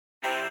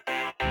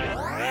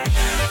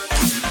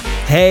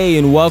Hey,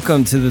 and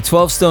welcome to the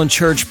 12 Stone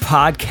Church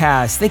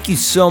podcast. Thank you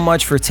so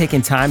much for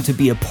taking time to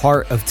be a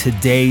part of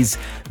today's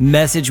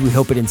message. We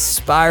hope it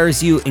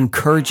inspires you,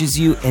 encourages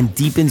you, and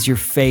deepens your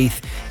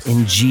faith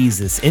in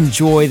Jesus.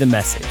 Enjoy the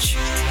message.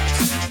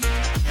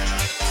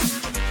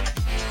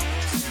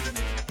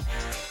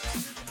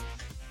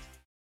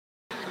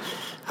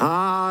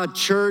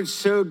 Church,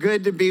 so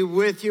good to be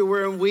with you.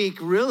 We're in week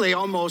really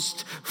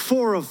almost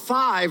 4 of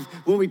 5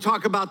 when we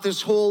talk about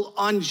this whole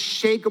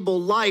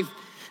unshakable life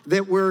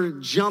that we're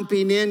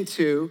jumping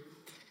into.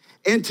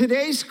 And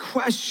today's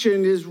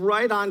question is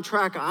right on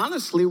track.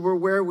 Honestly, we're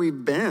where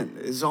we've been.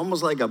 It's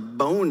almost like a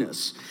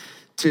bonus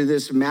to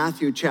this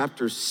Matthew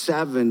chapter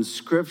 7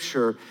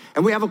 scripture.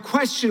 And we have a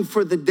question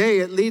for the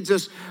day. It leads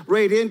us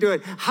right into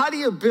it. How do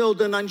you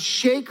build an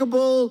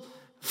unshakable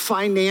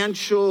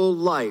financial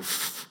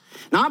life?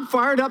 Now, I'm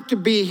fired up to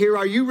be here.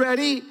 Are you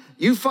ready?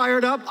 You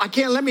fired up?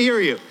 Let me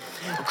hear you.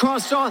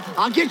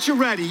 I'll get you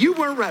ready. You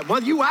weren't ready.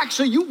 Well, you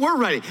were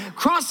ready.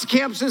 Across the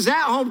campuses,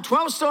 at home,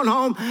 12 Stone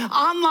Home,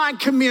 online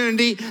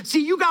community.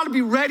 See, you got to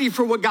be ready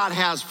for what God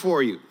has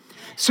for you.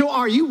 So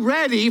are you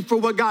ready for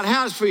what God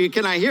has for you?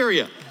 Can I hear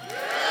you?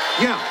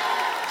 Yeah.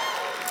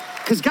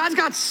 Because God's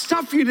got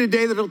stuff for you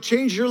today that'll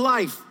change your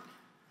life.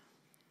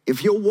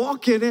 If you'll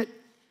walk in it,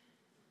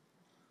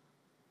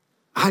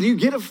 how do you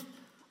get an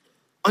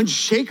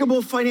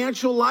unshakable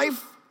financial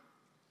life?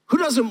 Who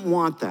doesn't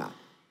want that?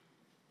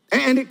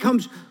 And it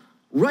comes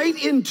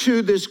right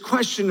into this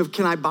question of,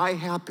 can I buy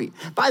happy?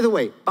 By the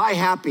way, buy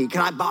happy.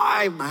 Can I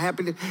buy my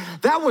happiness?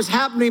 That was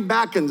happening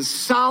back in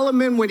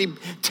Solomon when he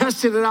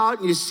tested it out,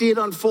 and you see it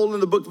unfold in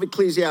the book of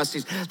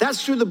Ecclesiastes.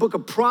 That's through the book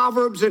of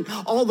Proverbs and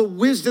all the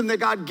wisdom that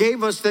God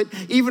gave us that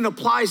even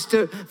applies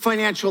to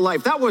financial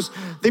life. That was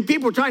the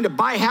people trying to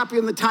buy happy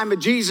in the time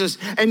of Jesus,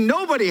 and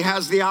nobody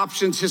has the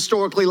options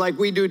historically like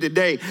we do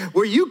today,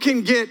 where you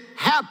can get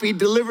happy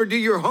delivered to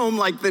your home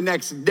like the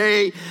next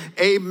day.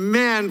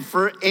 Amen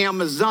for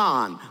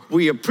Amazon.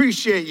 We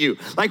appreciate you.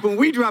 Like when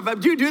we drive up,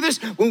 do you do this?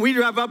 When we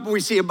drive up and we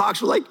see a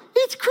box, we're like,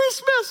 it's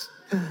Christmas.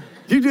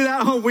 Do you do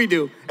that at home? We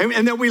do.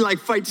 And then we like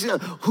fight,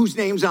 whose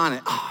name's on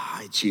it?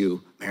 It's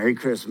you. Merry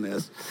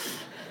Christmas.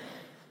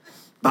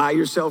 Buy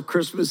yourself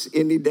Christmas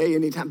any day,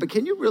 anytime. But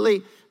can you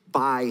really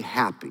buy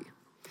happy?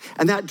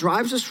 And that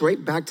drives us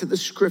right back to the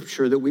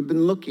scripture that we've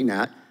been looking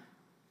at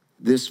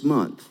this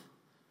month.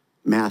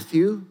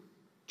 Matthew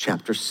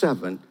chapter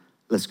 7.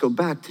 Let's go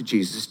back to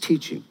Jesus'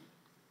 teaching.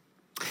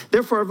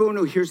 Therefore, everyone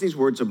who hears these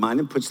words of mine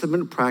and puts them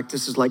into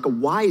practice is like a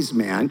wise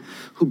man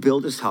who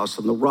built his house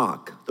on the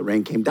rock. The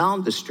rain came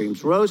down, the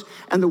streams rose,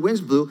 and the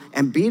winds blew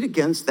and beat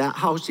against that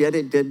house, yet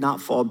it did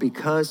not fall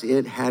because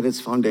it had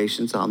its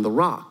foundations on the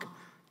rock.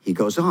 He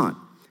goes on.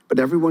 But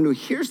everyone who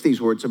hears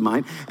these words of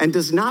mine and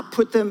does not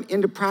put them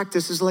into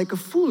practice is like a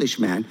foolish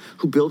man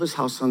who built his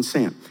house on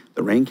sand.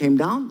 The rain came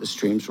down, the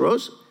streams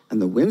rose, and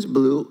the winds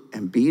blew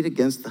and beat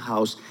against the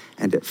house,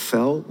 and it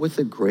fell with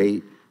a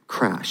great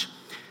crash.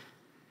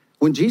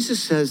 When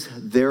Jesus says,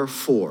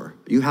 therefore,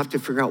 you have to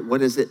figure out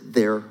what is it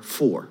there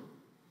for.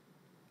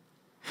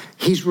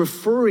 He's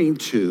referring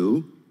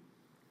to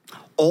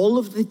all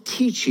of the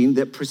teaching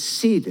that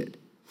preceded.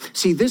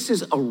 See, this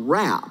is a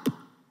wrap,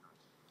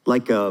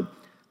 like a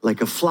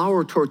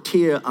flour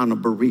tortilla on a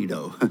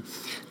burrito.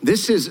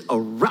 This is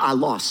I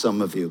lost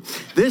some of you.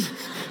 This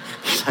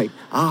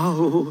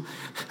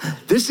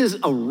is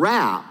a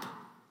wrap.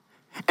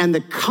 And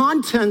the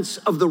contents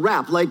of the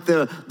wrap, like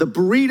the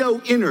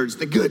burrito innards,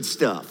 the good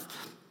stuff,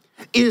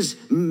 is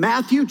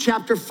Matthew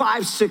chapter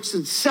 5, 6,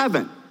 and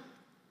 7.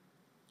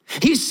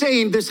 He's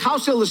saying this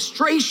house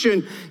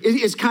illustration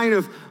is kind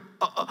of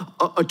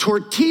a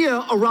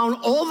tortilla around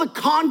all the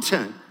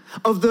content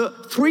of the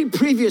 3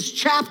 previous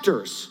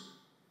chapters,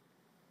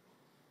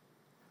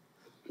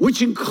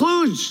 which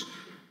includes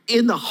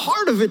in the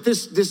heart of it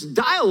this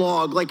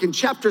dialogue, like in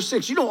chapter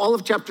 6. You know, all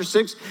of chapter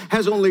 6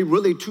 has only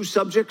really 2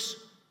 subjects.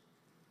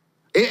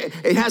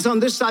 It has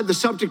on this side the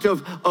subject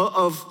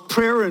of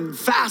prayer and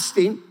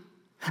fasting,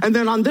 and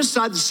then on this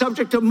side the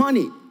subject of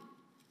money.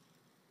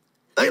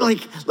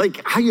 Like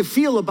how you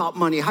feel about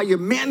money, how you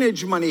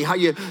manage money, how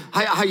you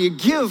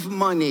give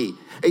money,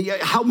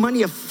 how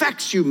money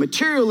affects you,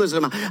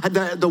 materialism,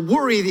 the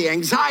worry, the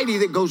anxiety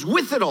that goes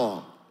with it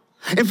all.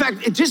 In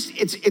fact, it's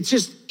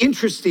just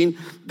interesting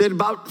that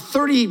about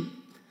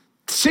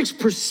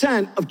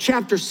 36% of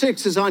chapter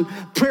 6 is on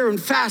prayer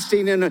and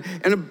fasting, and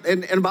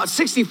about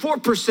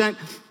 64%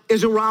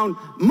 is around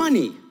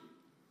money.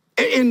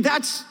 And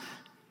that's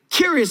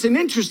curious and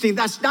interesting.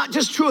 That's not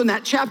just true in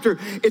that chapter,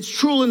 it's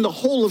true in the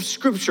whole of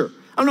Scripture.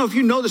 I don't know if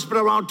you know this, but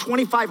around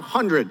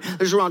 2,500,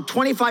 there's around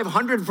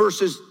 2,500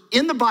 verses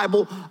in the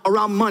Bible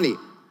around money.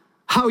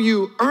 How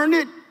you earn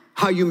it,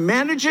 how you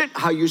manage it,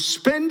 how you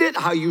spend it,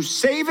 how you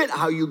save it,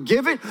 how you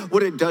give it,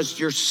 what it does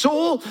to your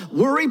soul,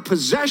 worry,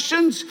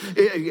 possessions,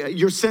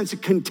 your sense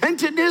of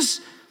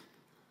contentedness,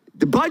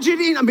 the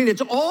budgeting. I mean,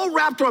 it's all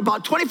wrapped around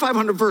about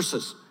 2,500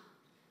 verses.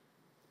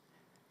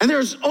 And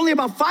there's only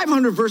about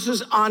 500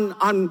 verses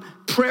on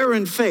prayer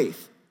and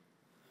faith.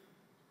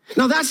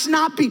 Now, that's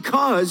not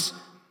because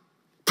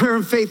prayer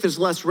and faith is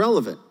less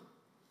relevant.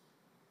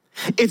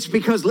 It's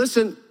because,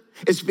 listen,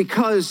 it's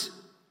because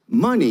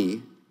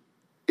money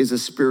is a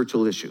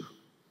spiritual issue.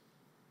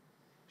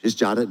 Just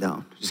jot it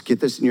down. Just get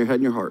this in your head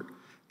and your heart.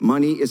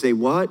 Money is a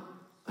what?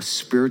 A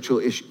spiritual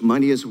issue.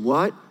 Money is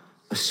what?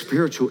 A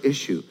spiritual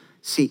issue.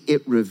 See,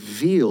 it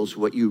reveals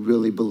what you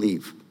really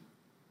believe.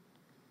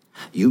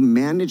 You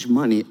manage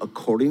money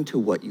according to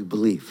what you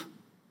believe.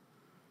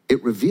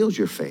 It reveals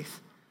your faith.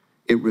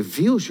 It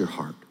reveals your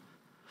heart.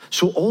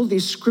 So all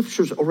these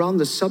scriptures around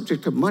the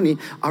subject of money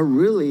are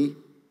really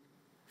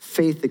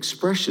faith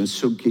expressions.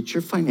 So get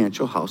your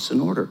financial house in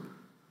order.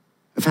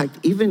 In fact,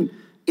 even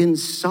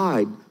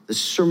inside the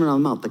Sermon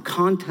on the Mount, the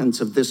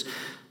contents of this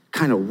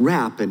kind of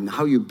wrap and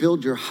how you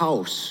build your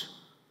house,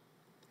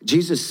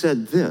 Jesus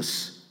said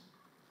this: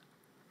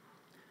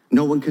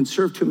 no one can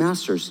serve two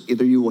masters.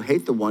 Either you will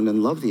hate the one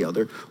and love the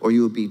other, or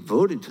you will be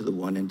devoted to the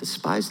one and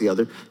despise the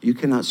other. You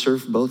cannot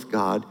serve both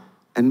God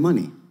and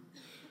money.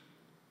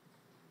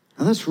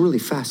 Now that's really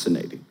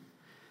fascinating,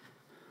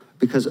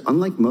 because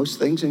unlike most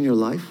things in your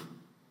life,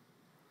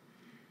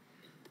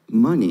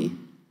 money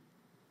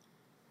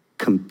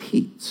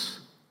competes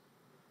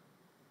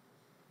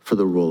for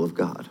the role of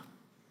God,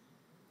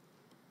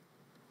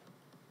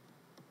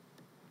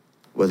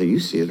 whether you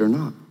see it or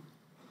not.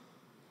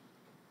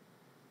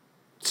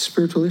 It's a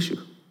spiritual issue.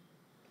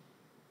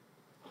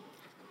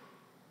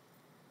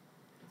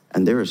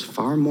 And there is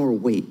far more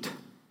weight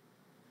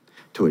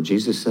to what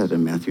Jesus said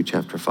in Matthew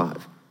chapter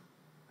 5,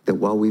 that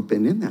while we've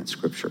been in that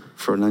scripture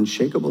for an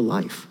unshakable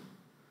life,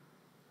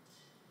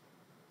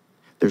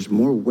 there's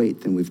more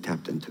weight than we've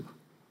tapped into.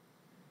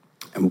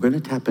 And we're going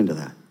to tap into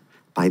that.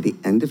 By the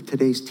end of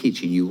today's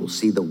teaching, you will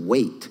see the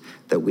weight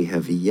that we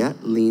have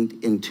yet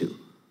leaned into.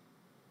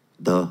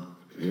 The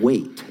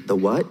weight. The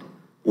what?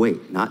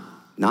 Wait, not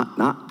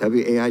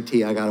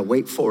W-A-I-T, I got to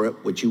wait for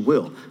it, which you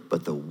will,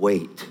 but the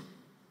weight,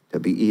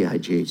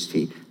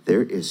 W-E-I-G-H-T.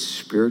 There is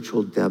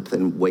spiritual depth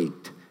and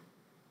weight.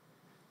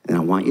 And I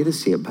want you to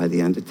see it by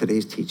the end of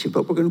today's teaching,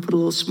 but we're going to put a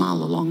little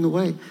smile along the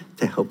way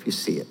to help you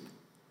see it.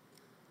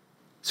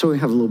 So we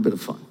have a little bit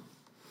of fun.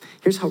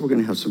 Here's how we're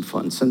going to have some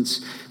fun.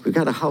 Since we've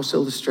got a house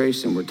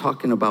illustration, we're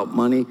talking about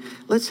money,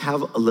 let's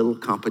have a little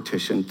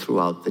competition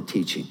throughout the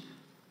teaching.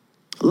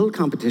 A little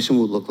competition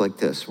will look like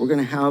this. We're going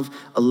to have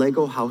a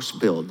Lego house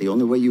build. The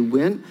only way you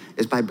win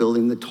is by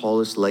building the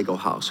tallest Lego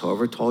house,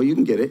 however tall you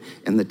can get it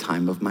in the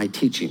time of my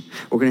teaching.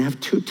 We're going to have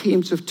 2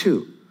 teams of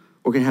 2.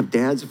 We're going to have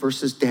dads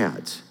versus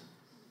dads.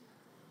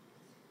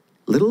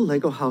 Little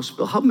Lego house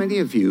build. How many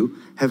of you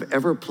have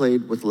ever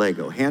played with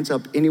Lego? Hands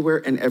up anywhere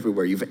and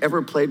everywhere. You've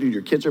ever played or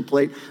your kids are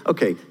played?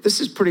 Okay,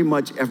 this is pretty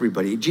much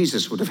everybody.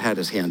 Jesus would have had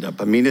his hand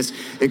up. I mean,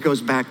 it goes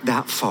back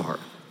that far.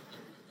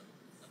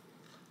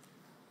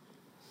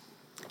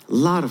 A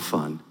lot of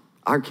fun.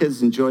 Our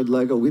kids enjoyed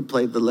Lego. We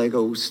played the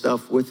Lego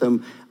stuff with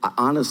them.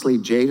 Honestly,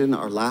 Jaden,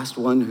 our last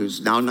one,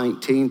 who's now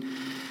 19,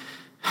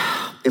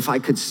 if I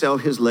could sell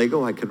his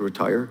Lego, I could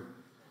retire.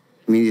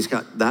 I mean, he's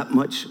got that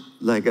much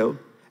Lego.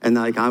 And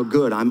like, I'm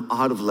good, I'm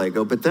out of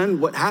Lego. But then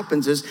what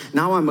happens is,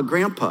 now I'm a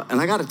grandpa. And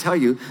I gotta tell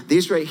you,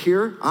 these right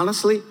here,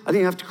 honestly, I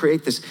didn't have to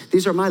create this.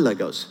 These are my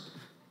Legos.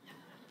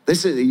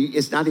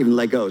 It's not even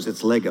Legos,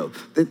 it's Lego.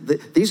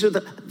 These are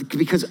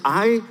because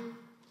I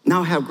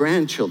now have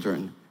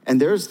grandchildren. And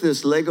there's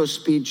this Lego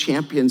Speed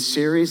Champion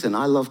series, and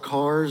I love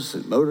cars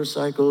and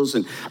motorcycles.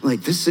 And I'm like,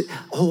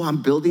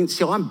 I'm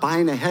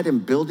buying ahead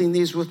and building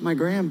these with my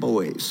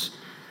grandboys.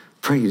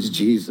 Praise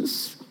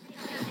Jesus.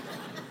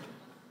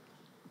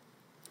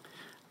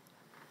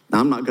 Now,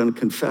 I'm not going to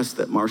confess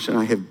that Marcia and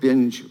I have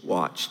binge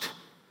watched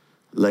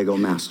Lego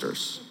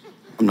Masters.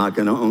 I'm not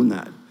going to own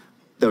that.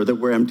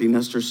 We're empty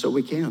nesters, so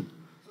we can.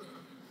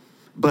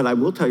 But I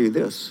will tell you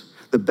this.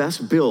 The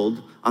best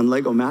build on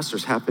Lego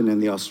Masters happened in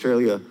the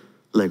Australia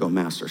Lego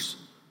Masters.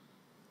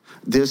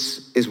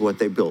 This is what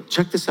they built.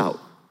 Check this out.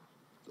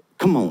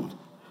 Come on.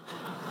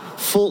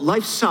 Full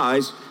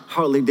life-size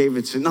Harley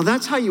Davidson. Now,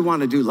 that's how you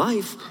want to do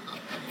life.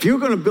 If you're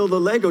going to build a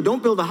Lego,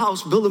 don't build a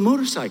house, build a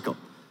motorcycle.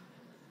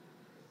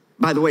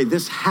 By the way,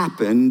 this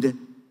happened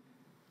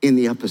in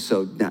the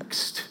episode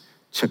next.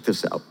 Check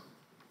this out.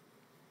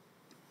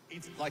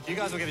 It's like, you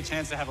guys will get a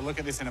chance to have a look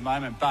at this in a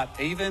moment, but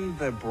even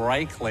the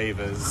brake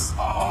levers,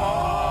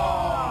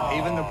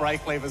 even the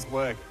brake levers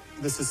work.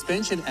 The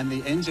suspension and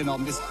the engine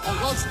on this. Oh,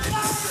 no!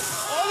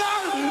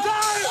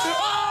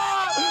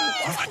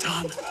 What have I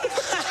done?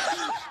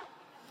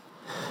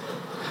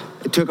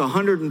 It took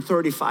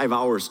 135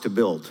 hours to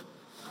build.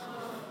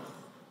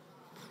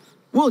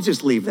 We'll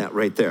just leave that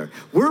right there.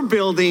 We're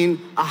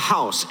building a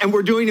house, and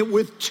we're doing it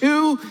with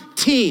 2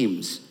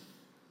 teams.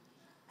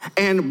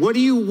 And what do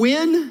you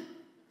win?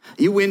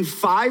 You win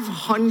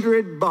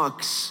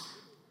 $500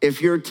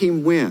 if your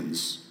team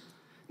wins.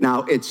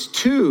 Now, it's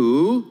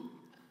two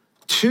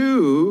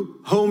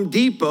Home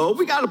Depot.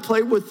 We got to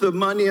play with the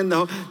money and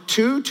the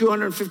 2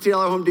 $250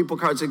 Home Depot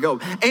cards to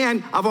go.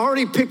 And I've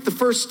already picked the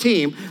first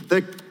team,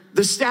 the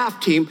staff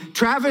team.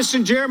 Travis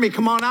and Jeremy,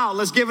 come on out.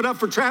 Let's give it up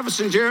for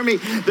Travis and Jeremy.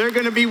 They're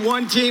going to be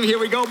one team. Here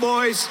we go,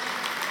 boys.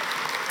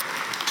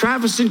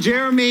 Travis and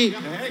Jeremy,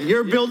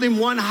 you're building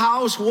one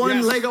house,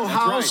 one Lego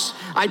house.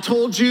 Right. I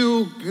told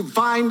you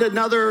find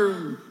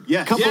another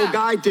couple of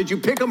guys. Did you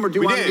pick them, or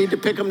do you need to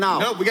pick them now?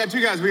 Nope, we got two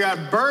guys. We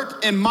got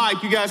Bert and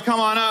Mike. You guys come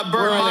on up.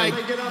 Bert, Mike.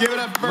 Give it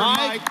up for Bert,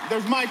 Mike.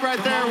 There's Mike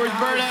right there. Where's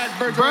Bert at?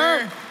 Bert's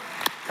right here.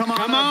 Come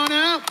on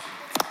up.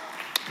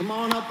 Come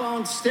on up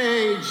on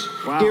stage.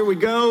 Wow. Here we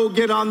go.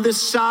 Get on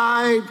this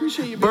side.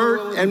 Appreciate you,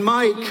 Bert and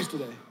Mike.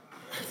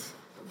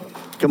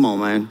 Come on,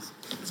 man.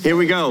 Here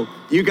we go.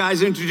 You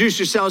guys introduce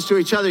yourselves to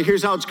each other.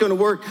 Here's how it's going to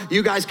work.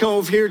 You guys come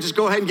over here. Just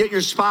go ahead and get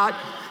your spot.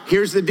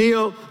 Here's the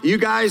deal. You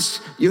guys,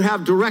 you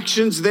have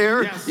directions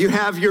there. Yes. You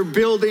have your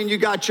building. You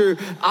got your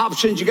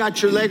options. You got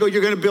your Lego.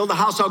 You're going to build a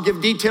house. I'll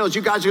give details.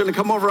 You guys are going to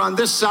come over on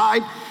this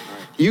side.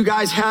 You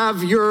guys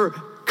have your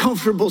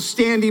comfortable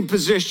standing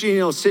position. You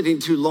know, sitting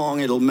too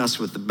long, it'll mess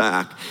with the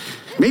back.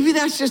 Maybe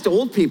that's just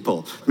old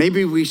people.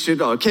 Maybe we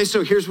should. Okay,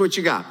 so here's what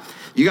you got.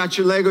 You got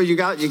your Lego, you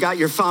got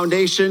your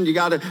foundation, you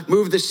got to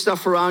move this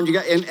stuff around.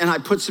 And I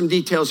put some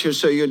details here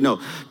so you'd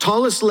know.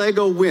 Tallest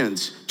Lego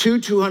wins two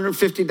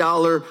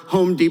 $250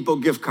 Home Depot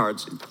gift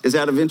cards. Is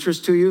that of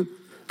interest to you?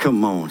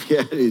 Come on,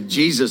 yeah,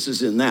 Jesus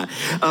is in that.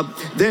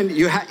 Then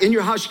in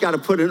your house, you got to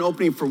put an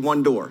opening for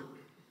one door.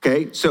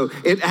 Okay, so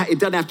it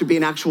doesn't have to be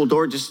an actual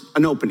door, just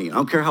an opening. I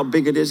don't care how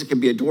big it is. It can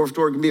be a dwarf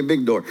door, it can be a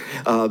big door.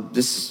 I'm not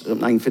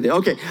even fit.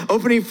 Okay,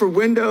 opening for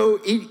window,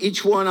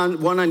 each one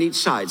on each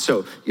side.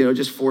 So, you know,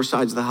 just 4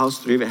 sides of the house,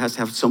 3 of it has to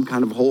have some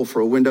kind of hole for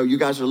a window. You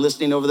guys are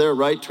listening over there,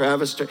 right,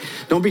 Travis?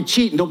 Don't be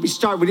cheating, don't be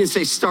start. We didn't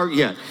say start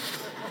yet.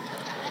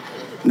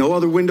 No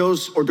other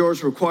windows or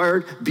doors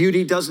required.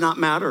 Beauty does not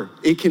matter.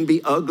 It can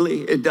be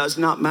ugly, it does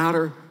not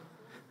matter.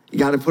 You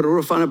got to put a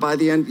roof on it by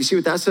the end. You see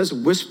what that says?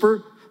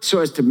 Whisper, so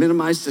as to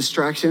minimize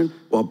distraction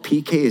while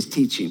PK is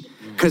teaching.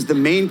 Because the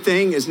main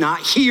thing is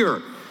not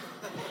here.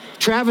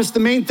 Travis,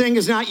 the main thing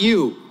is not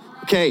you.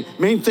 Okay,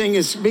 main thing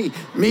is me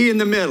in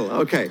the middle.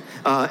 Okay,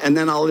 and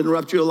then I'll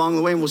interrupt you along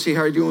the way and we'll see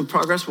how you're doing with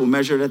progress. We'll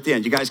measure it at the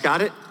end. You guys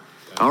got it?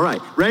 All right,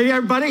 ready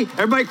everybody?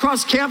 Everybody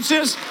across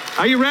campuses?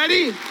 Are you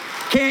ready?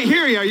 Can't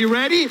hear you, are you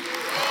ready?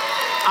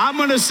 I'm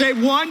gonna say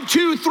 1,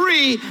 2,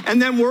 3, and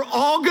then we're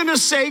all gonna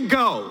say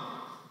go.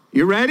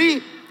 You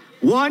ready?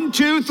 1,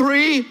 2,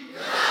 3, go.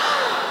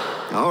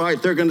 All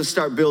right, they're going to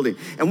start building.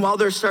 And while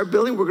they start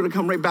building, we're going to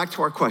come right back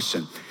to our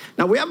question.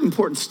 Now, we have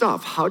important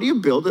stuff. How do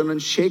you build an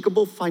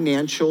unshakable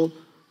financial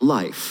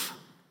life?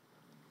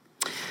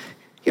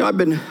 You know, I've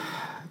been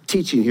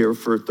teaching here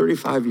for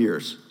 35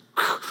 years.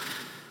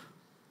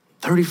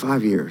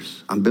 35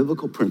 years on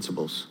biblical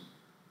principles,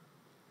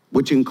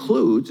 which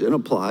includes and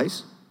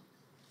applies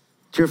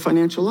to your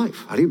financial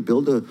life. How do you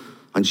build an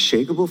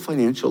unshakable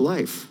financial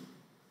life?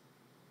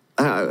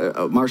 Marcia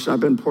and I have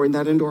been pouring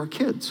that into our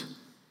kids.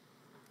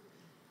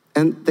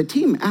 And the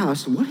team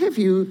asked, what have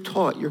you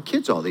taught your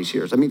kids all these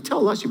years? I mean,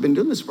 tell us, you've been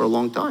doing this for a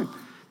long time. I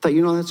thought,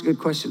 you know, that's a good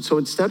question. So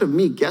instead of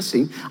me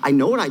guessing, I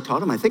know what I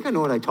taught them. I think I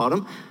know what I taught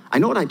them. I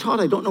know what I taught.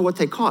 I don't know what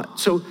they caught.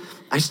 So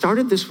I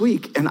started this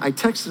week and I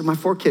texted my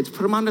 4 kids,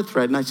 put them on the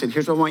thread, and I said,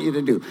 here's what I want you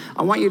to do.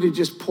 I want you to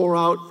just pour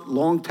out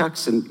long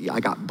texts, and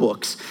I got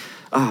books.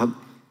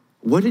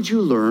 What did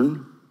you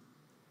learn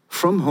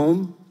from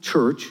home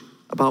church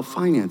about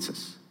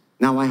finances?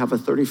 Now I have a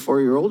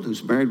 34-year-old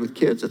who's married with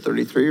kids, a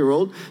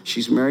 33-year-old,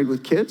 she's married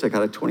with kids. I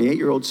got a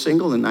 28-year-old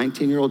single and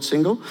 19-year-old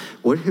single.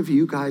 What have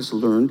you guys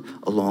learned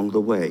along the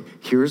way?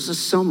 Here's a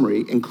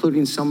summary,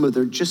 including some of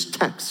their just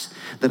texts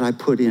that I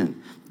put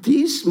in.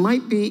 These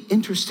might be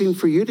interesting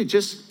for you to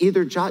just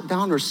either jot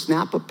down or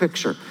snap a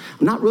picture.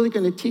 I'm not really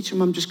going to teach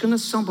them, I'm just going to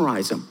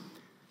summarize them.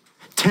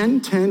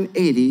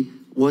 10-10-80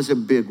 was a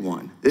big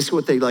one. This is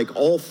what they like,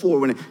 all 4.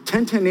 When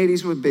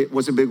 10-10-80s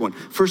was a big one.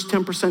 First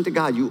 10% to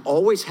God, you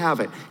always have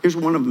it. Here's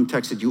one of them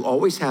texted, you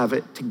always have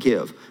it to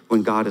give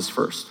when God is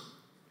first.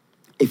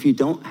 If you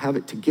don't have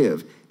it to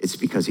give, it's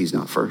because he's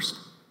not first.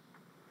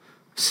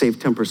 Save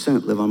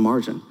 10%, live on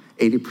margin.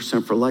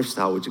 80% for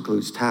lifestyle, which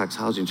includes tax,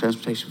 housing,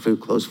 transportation,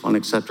 food, clothes, fun,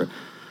 etc.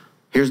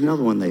 Here's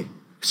another one they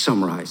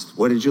summarized.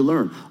 What did you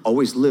learn?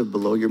 Always live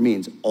below your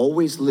means.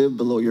 Always live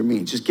below your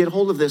means. Just get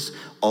hold of this.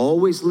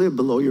 Always live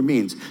below your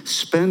means.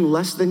 Spend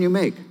less than you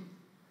make.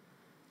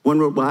 When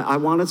I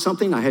wanted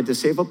something, I had to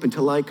save up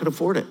until I could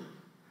afford it.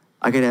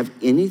 I could have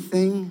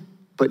anything,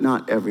 but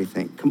not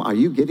everything. Come on, are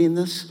you getting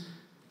this?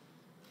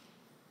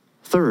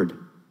 Third,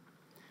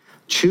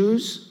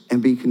 choose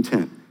and be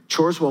content.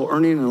 Chores while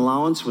earning an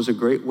allowance was a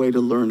great way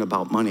to learn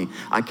about money.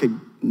 I could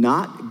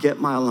not get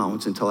my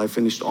allowance until I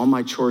finished all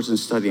my chores and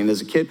studying.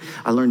 As a kid,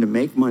 I learned to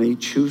make money,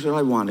 choose what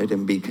I wanted,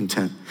 and be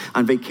content.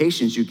 On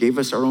vacations, you gave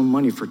us our own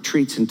money for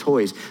treats and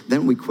toys.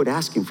 Then we quit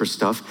asking for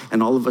stuff,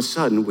 and all of a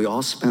sudden, we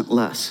all spent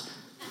less.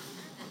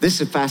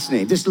 This is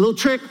fascinating. This little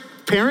trick,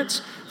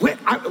 parents,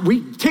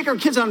 we take our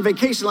kids on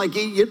vacation, like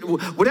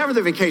whatever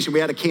the vacation. We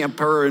had a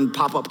camper and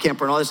pop-up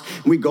camper and all this.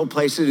 And we go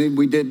places, and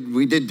we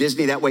did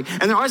Disney that way.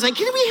 And they're always like,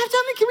 can we have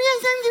something? Can we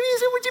have something? Can we have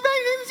something? Would you buy?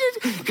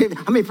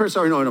 How many parents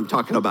already know what I'm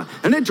talking about?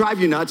 And they drive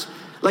you nuts.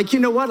 Like, you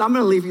know what? I'm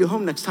going to leave you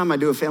home next time I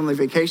do a family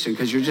vacation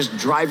because you're just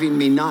driving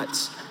me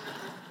nuts.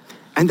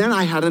 And then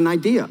I had an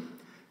idea.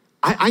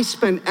 I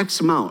spend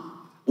X amount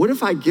What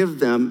if I give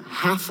them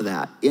half of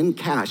that in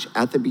cash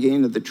at the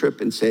beginning of the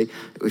trip and say,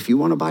 if you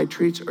want to buy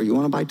treats or you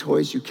want to buy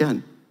toys, you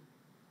can.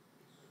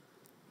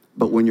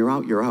 But when you're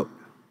out, you're out.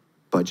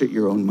 Budget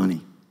your own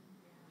money.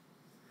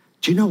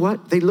 Do you know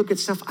what? They look at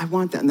stuff, I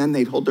want that. And then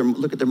they'd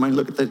look at their money,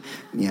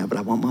 yeah, but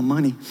I want my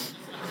money.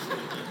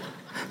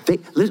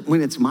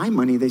 When it's my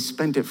money, they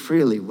spent it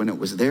freely. When it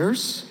was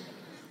theirs,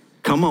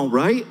 come on,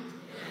 right?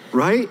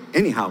 Right?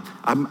 Anyhow,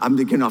 I'm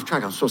getting off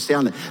track. I'm supposed to stay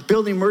on that.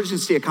 Building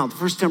emergency account. The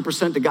first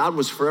 10% to God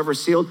was forever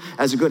sealed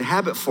as a good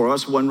habit for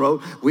us. One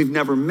road we've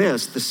never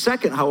missed. The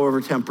second,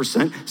 however,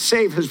 10%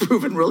 save has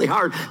proven really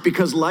hard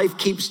because life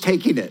keeps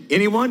taking it.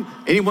 Anyone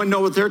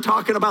know what they're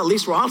talking about? At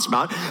least we're honest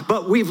about.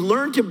 But we've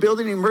learned to build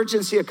an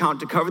emergency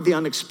account to cover the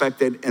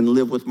unexpected and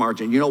live with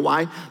margin. You know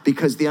why?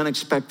 Because the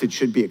unexpected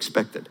should be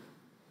expected.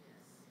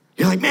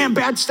 You're like, man,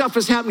 bad stuff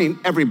is happening.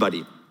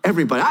 Everybody.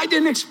 I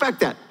didn't expect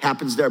that.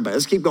 Happens to everybody.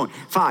 Let's keep going.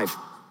 5,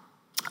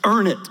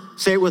 earn it.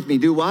 Say it with me.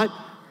 Do what?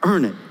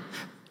 Earn it.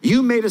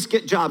 You made us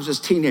get jobs as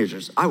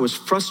teenagers. I was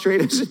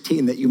frustrated as a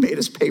teen that you made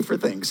us pay for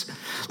things.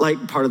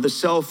 Like part of the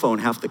cell phone,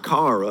 half the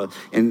car,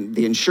 and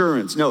the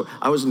insurance. No,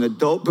 I was an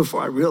adult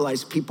before I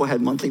realized people had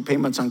monthly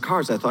payments on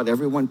cars. I thought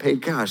everyone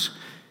paid cash.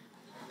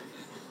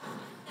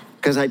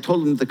 Because I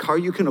told them the car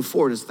you can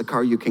afford is the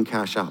car you can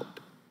cash out.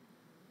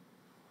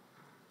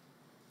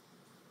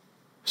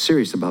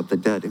 Serious about the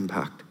debt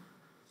impact.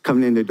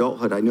 Coming into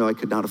adulthood, I knew I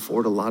could not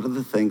afford a lot of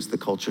the things the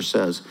culture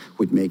says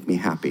would make me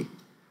happy,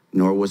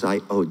 nor was I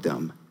owed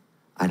them.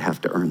 I'd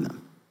have to earn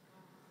them.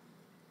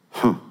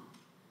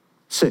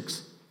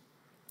 6,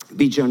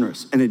 be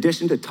generous. In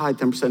addition to tithe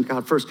 10%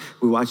 God first,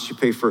 we watched you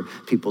pay for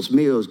people's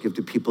meals, give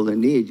to people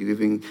in need. You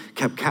even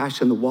kept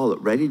cash in the wallet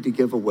ready to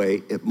give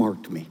away. It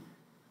marked me.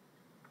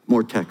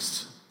 More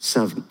texts.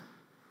 7,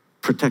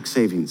 protect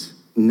savings.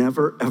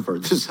 Never, ever,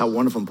 this is how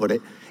one of them put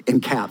it,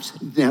 in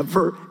caps,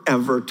 never,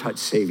 ever touch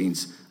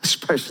savings,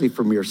 especially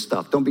for mere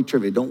stuff. Don't be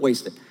trivial, don't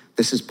waste it.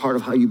 This is part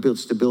of how you build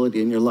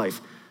stability in your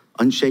life.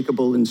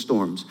 Unshakable in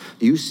storms.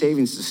 Use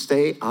savings to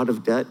stay out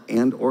of debt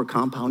and or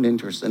compound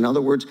interest. In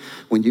other words,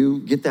 when you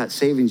get that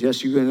savings,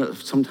 yes, you're gonna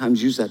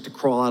sometimes use that to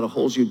crawl out of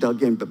holes you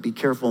dug in, but be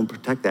careful and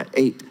protect that.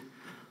 8,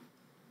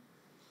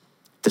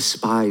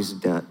 despise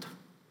debt.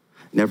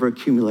 Never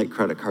accumulate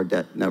credit card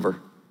debt, never.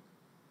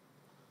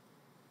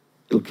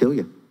 It'll kill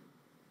you.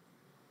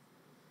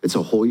 It's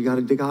a hole you got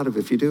to dig out of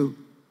if you do.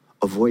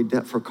 Avoid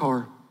debt for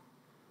car.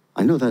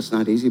 I know that's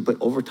not easy, but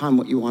over time,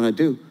 what you want to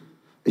do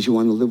is you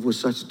want to live with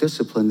such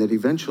discipline that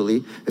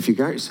eventually, if you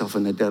got yourself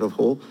in a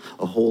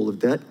hole of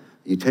debt,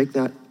 you take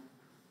that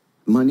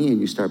money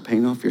and you start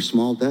paying off your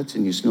small debts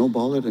and you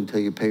snowball it until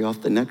you pay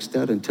off the next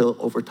debt until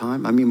over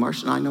time. I mean,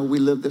 Marcia and I know we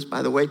live this,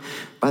 by the way.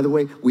 By the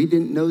way, we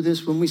didn't know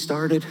this when we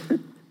started.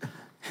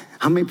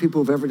 How many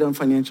people have ever done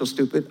financial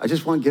stupid? I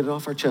just want to get it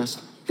off our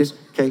chest.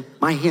 Okay,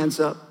 my hand's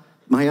up,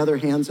 my other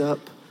hand's up.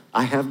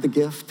 I have the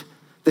gift.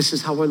 This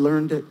is how I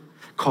learned it.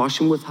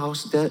 Caution with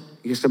house debt.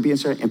 You have to be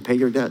inside and pay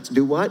your debts.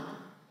 Do what?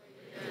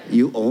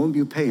 You owe them,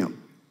 you pay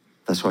them.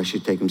 That's why I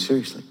should take them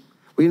seriously.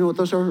 Well, you know what?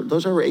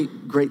 Those are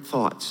 8 great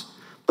thoughts,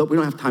 but we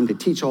don't have time to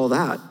teach all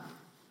that.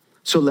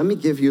 So let me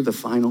give you the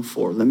final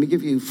 4. Let me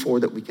give you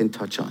 4 that we can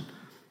touch on.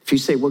 If you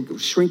say, well,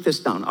 shrink this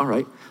down. All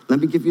right, let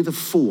me give you the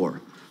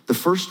 4. The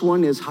first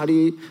one is how do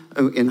you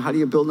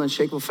build an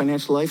unshakable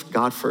financial life?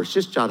 God first.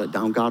 Just jot it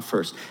down, God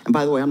first. And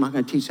by the way, I'm not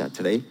going to teach that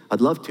today.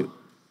 I'd love to.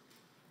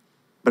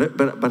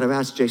 But I've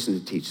asked Jason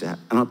to teach that.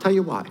 And I'll tell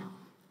you why.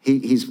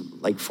 He's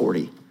like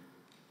 40. And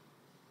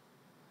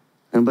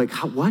I'm like,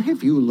 what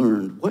have you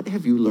learned? What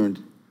have you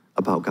learned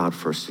about God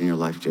first in your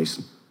life,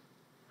 Jason?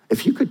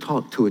 If you could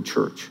talk to a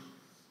church,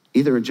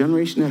 either a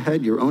generation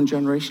ahead, your own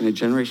generation, a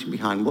generation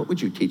behind, what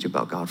would you teach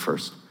about God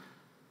first?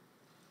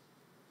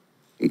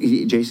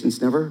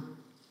 Jason's never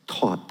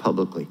taught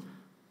publicly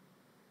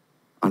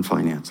on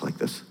finance like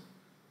this.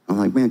 I'm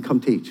like, man,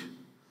 come teach. I'm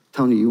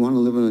telling you want to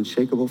live an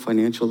unshakable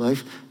financial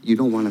life, you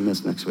don't want to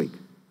miss next week.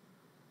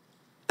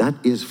 That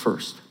is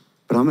first.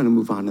 But I'm going to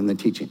move on in the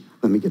teaching.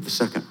 Let me get the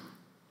second.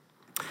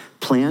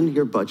 Plan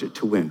your budget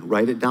to win.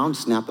 Write it down,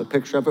 snap a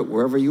picture of it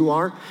wherever you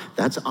are.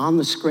 That's on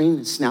the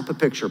screen. Snap a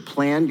picture.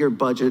 Plan your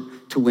budget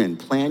to win.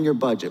 Plan your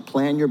budget.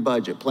 Plan your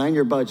budget. Plan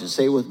your budget.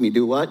 Say with me,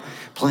 do what?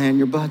 Plan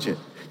your budget.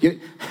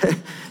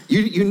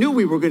 You knew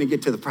we were going to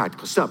get to the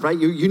practical stuff, right?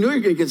 You knew you were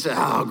going to get to,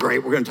 oh,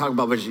 great, we're going to talk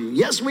about budget.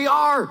 Yes, we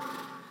are.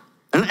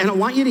 And I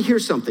want you to hear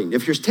something.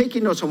 If you're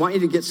taking notes, I want you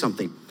to get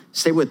something.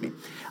 Stay with me.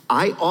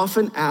 I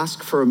often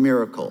ask for a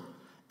miracle,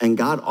 and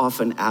God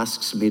often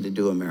asks me to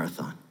do a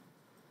marathon.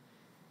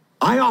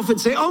 I often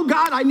say, oh,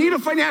 God, I need a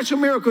financial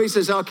miracle. He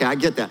says, okay, I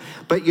get that.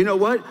 But you know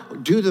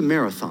what? Do the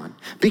marathon.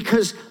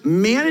 Because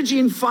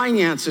managing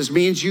finances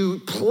means you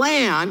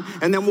plan,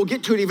 and then we'll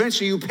get to it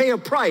eventually, you pay a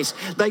price.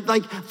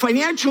 Like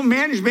financial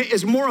management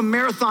is more a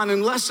marathon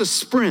and less a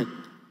sprint.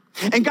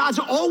 And God's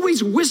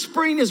always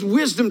whispering his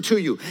wisdom to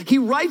you. He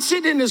writes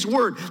it in his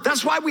word.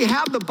 That's why we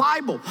have the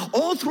Bible.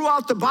 All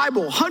throughout the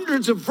Bible,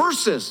 hundreds of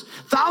verses,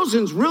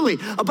 thousands really,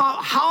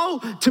 about how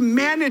to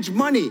manage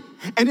money.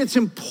 And it's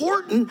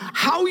important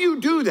how you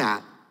do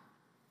that.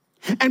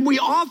 And we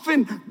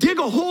often dig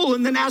a hole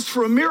and then ask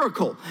for a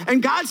miracle.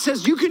 And God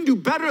says, you can do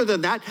better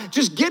than that.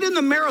 Just get in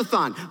the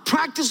marathon,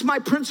 practice my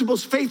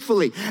principles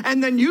faithfully.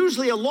 And then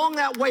usually along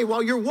that way,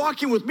 while you're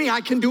walking with me,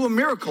 I can do a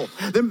miracle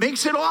that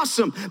makes it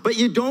awesome. But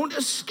you don't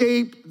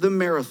escape the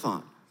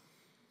marathon.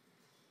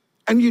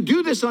 And you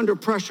do this under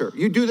pressure.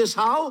 You do this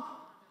how?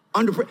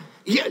 Under pressure.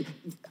 Yeah,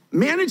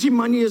 managing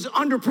money is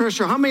under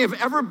pressure. How many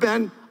have ever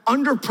been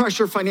under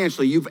pressure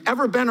financially? You've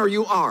ever been or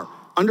you are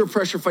under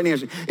pressure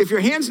financially. If your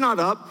hand's not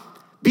up,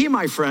 be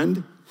my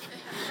friend.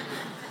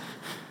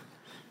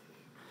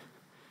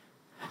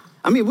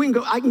 I mean,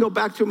 I can go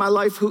back through my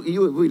life.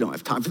 We don't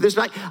have time for this.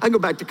 I can go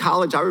back to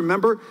college. I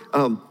remember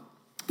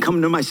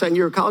coming to my second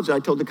year of college. I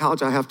told the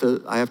college I have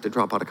to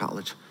drop out of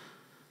college.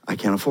 I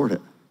can't afford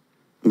it.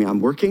 I mean,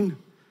 I'm working.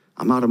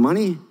 I'm out of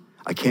money.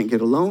 I can't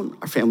get a loan.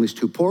 Our family's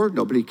too poor.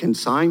 Nobody can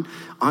sign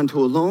onto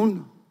a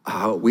loan.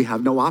 We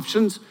have no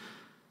options.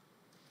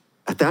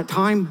 At that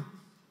time,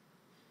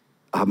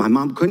 my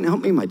mom couldn't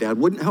help me. My dad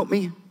wouldn't help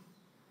me.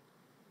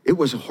 It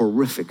was a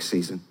horrific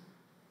season.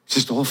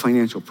 Just all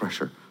financial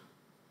pressure.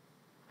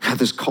 I had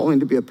this calling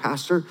to be a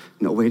pastor,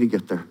 no way to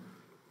get there.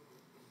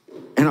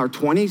 In our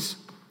 20s,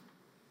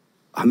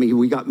 I mean,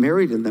 we got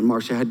married and then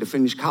Marcia had to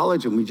finish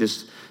college and we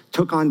just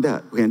took on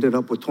debt. We ended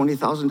up with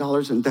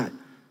 $20,000 in debt.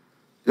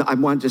 I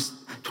want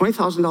just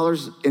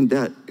 $20,000 in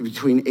debt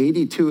between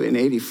 82 and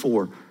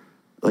 84.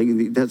 Like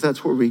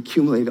that's where we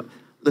accumulated.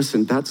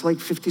 Listen, that's like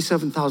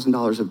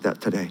 $57,000 of debt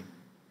today.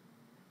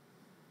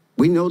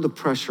 We know the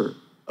pressure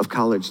of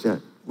college debt.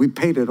 We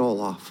paid it all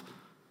off.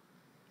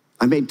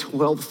 I made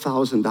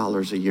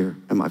 $12,000 a year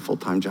in my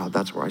full-time job.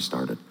 That's where I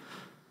started.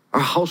 Our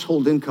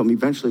household income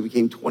eventually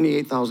became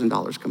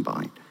 $28,000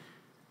 combined.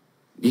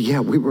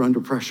 Yeah, we were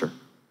under pressure.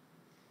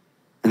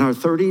 In our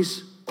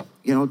 30s,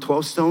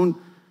 12 stone,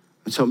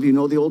 and some of you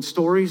know the old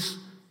stories.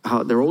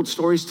 They're old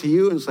stories to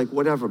you, and it's like,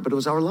 whatever, but it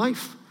was our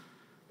life.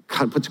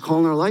 God puts a call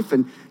in our life,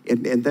 and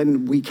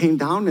then we came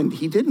down, and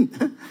he didn't.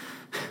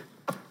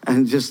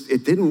 And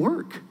it didn't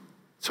work.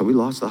 So we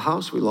lost the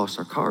house, we lost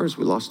our cars,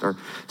 we lost our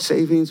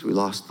savings, we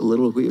lost the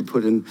little we had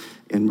put in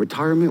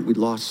retirement, we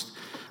lost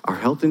our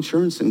health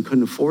insurance and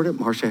couldn't afford it.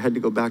 Marcia had to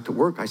go back to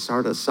work. I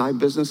started a side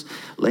business,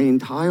 laying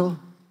tile.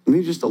 I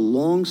mean, just a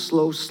long,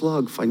 slow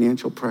slug,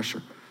 financial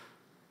pressure.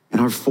 In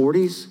our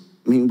 40s,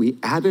 we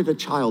added a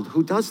child.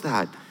 Who does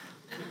that?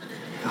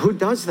 Who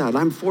does that?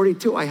 I'm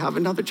 42, I have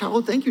another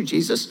child. Thank you,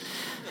 Jesus.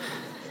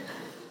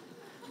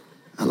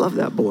 I love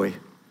that boy.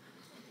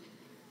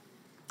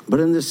 But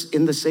in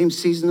the same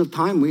season of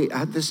time, we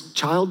had this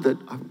child that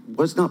I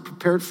was not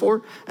prepared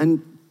for,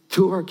 and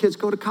 2 of our kids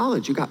go to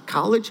college. You got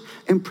college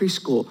and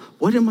preschool.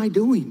 What am I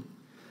doing?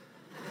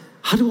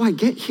 How do I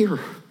get here?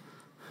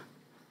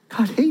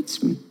 God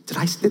hates me.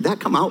 Did that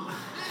come out?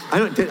 I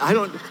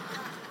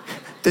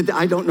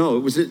don't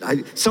know.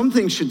 Some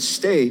things should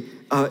stay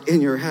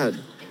in your head.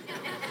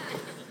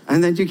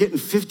 And then you get in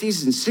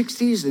 50s and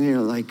 60s, and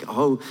you're like,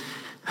 oh,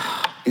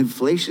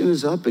 inflation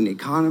is up and the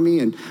economy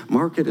and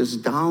market is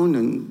down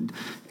and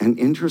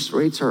interest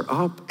rates are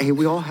up. Hey,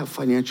 we all have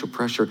financial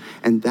pressure,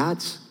 and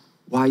that's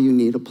why you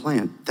need a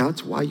plan.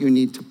 That's why you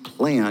need to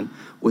plan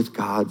with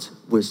God's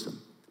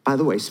wisdom. By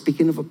the way,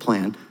 speaking of a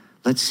plan,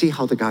 let's see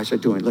how the guys are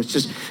doing. Let's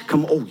just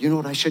come, you know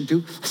what I should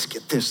do? Let's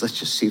get this. Let's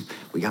just see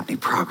if we got any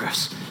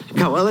progress.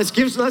 Well,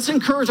 let's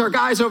encourage our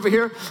guys over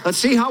here. Let's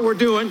see how we're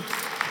doing.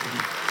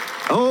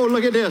 Oh,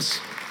 look at this.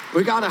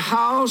 We got a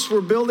house.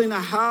 We're building a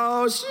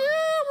house. Yeah,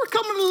 we're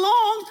coming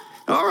along.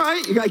 All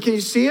right, you guys, can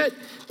you see it?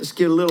 Let's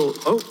get a little,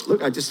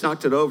 look, I just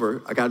knocked it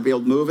over. I got to be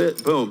able to move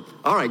it. Boom.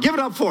 All right, give it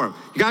up for him.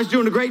 You guys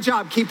doing a great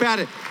job. Keep at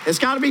it. It's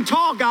got to be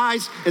tall,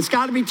 guys. It's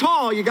got to be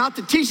tall. You got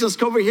the teach. Let's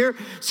go over here,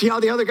 see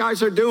how the other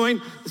guys are doing.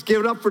 Let's give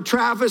it up for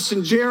Travis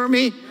and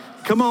Jeremy.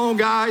 Come on,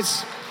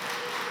 guys.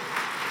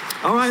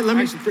 All right, let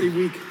me.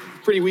 Actually,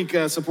 pretty weak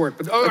support.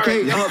 But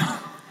okay.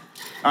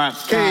 All right.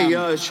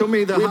 Okay, show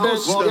me the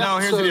house.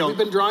 Here's the deal. We've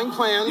been drawing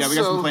plans. Yeah, we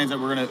got some plans that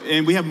we're gonna,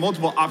 and we have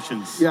multiple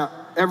options. Yeah,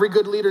 every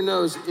good leader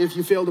knows if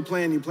you fail to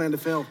plan, you plan to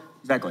fail.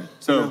 Exactly.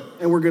 So,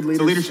 and we're good leaders.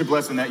 It's a leadership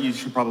lesson that you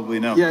should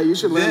probably know. Yeah, you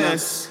should learn that.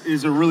 This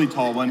is a really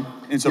tall one,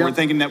 and so we're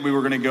thinking that we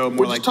were gonna go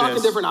more like this. We're just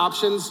talking different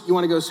options. You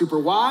wanna go super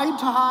wide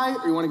to high,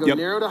 or you wanna go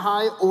narrow to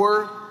high,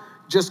 or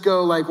just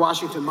go like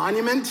Washington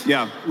Monument.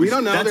 Yeah. We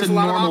don't know. That's There's a a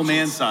lot of normal options.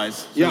 man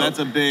size. So that's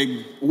a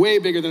big. Way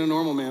bigger than a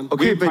normal man.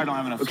 Okay, we probably don't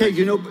have enough okay,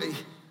 space.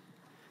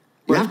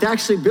 You have to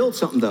actually build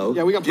something, though.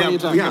 Yeah, we got plenty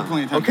of time. We got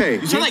plenty of time. Okay.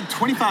 You said like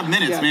 25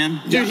 minutes,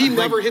 man. Dude, he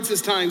never hits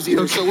his times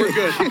either, so we're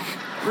good.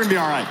 We're gonna be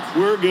all right.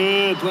 We're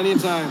good. Plenty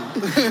of time.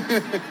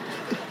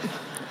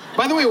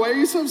 By the way, why are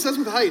you so obsessed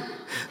with height?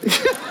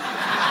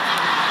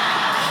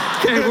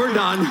 Okay, we're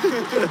done.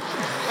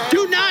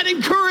 Do not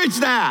encourage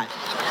that.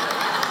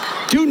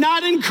 Do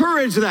not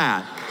encourage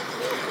that.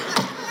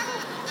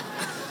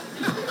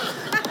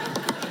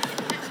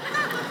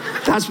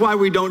 That's why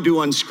we don't do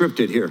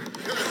unscripted here.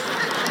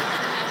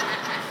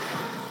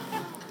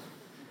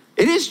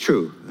 It is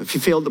true. If you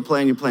fail to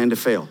plan, you plan to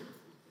fail.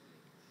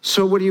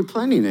 So what are you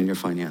planning in your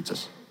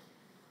finances?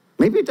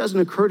 Maybe it doesn't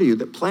occur to you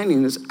that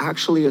planning is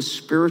actually a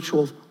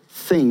spiritual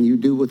thing you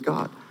do with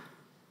God.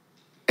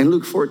 In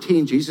Luke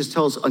 14, Jesus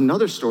tells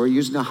another story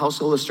using a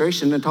house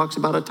illustration and talks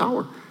about a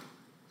tower.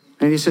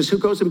 And he says, who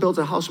goes and builds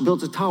a house,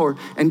 builds a tower,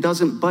 and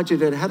doesn't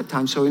budget it ahead of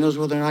time so he knows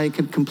whether or not he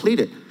can complete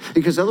it?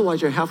 Because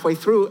otherwise you're halfway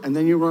through and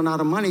then you run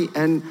out of money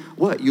and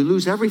what? You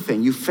lose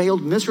everything. You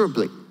failed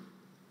miserably.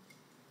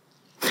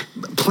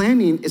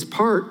 Planning is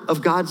part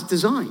of God's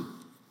design.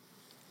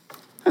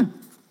 Look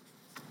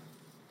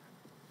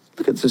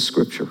at this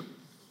scripture.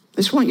 I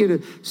just want you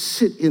to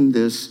sit in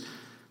this,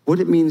 what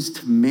it means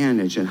to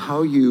manage and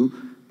how you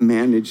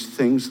manage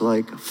things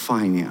like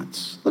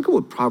finance. Look at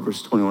what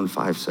Proverbs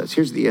 21:5 says.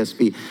 Here's the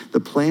ESV. The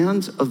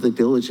plans of the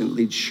diligent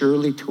lead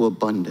surely to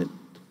abundance.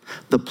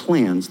 The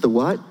plans, the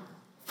what?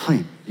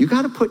 Plan. You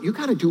got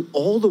to do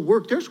all the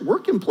work. There's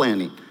work in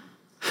planning.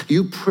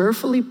 You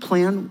prayerfully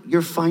plan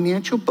your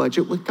financial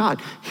budget with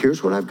God.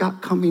 Here's what I've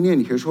got coming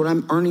in. Here's what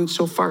I'm earning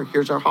so far.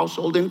 Here's our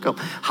household income.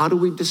 How do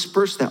we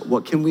disperse that?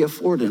 What can we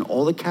afford in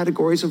all the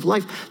categories of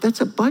life? That's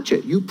a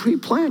budget. You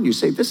pre-plan. You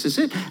say, this is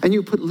it. And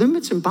you put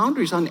limits and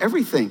boundaries on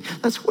everything.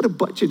 That's what a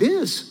budget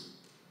is.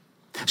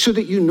 So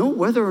that you know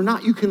whether or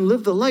not you can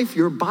live the life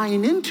you're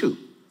buying into.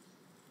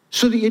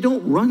 So that you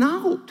don't run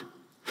out.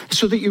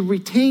 So that you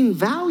retain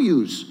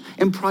values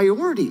and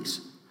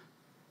priorities.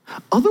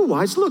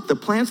 Otherwise, look, the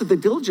plans of the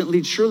diligent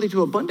lead surely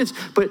to abundance,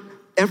 but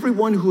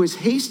everyone who is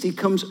hasty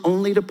comes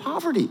only to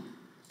poverty.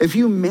 If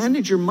you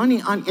manage your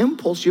money on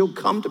impulse, you'll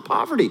come to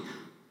poverty.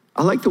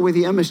 I like the way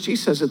the MSG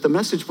says it, the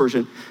Message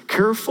version.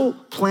 Careful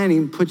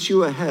planning puts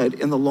you ahead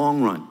in the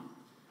long run.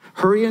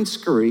 Hurry and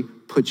scurry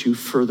puts you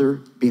further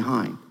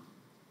behind.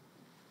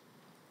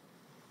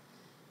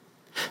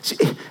 See,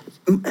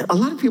 a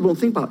lot of people don't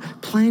think about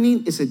it.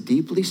 Planning is a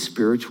deeply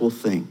spiritual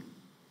thing.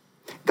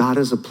 God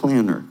is a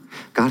planner.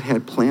 God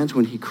had plans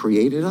when he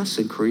created us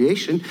in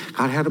creation.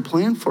 God had a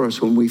plan for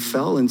us when we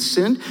fell and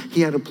sinned.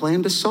 He had a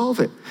plan to solve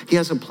it. He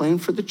has a plan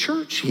for the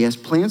church. He has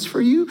plans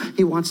for you.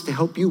 He wants to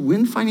help you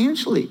win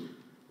financially.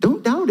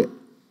 Don't doubt it.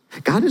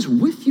 God is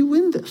with you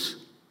in this.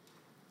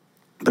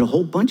 But a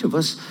whole bunch of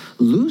us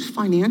lose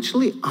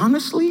financially,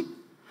 honestly,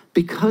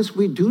 because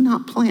we do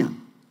not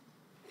plan.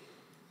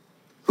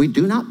 We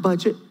do not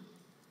budget.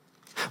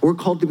 We're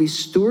called to be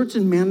stewards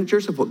and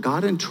managers of what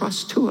God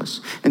entrusts to us.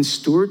 And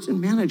stewards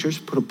and managers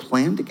put a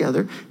plan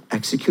together,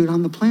 execute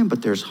on the plan,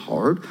 but there's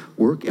hard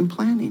work in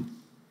planning.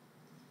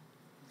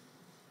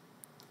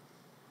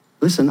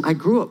 Listen, I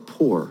grew up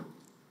poor.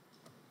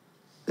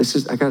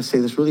 I gotta say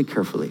this really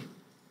carefully.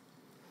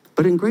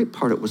 But in great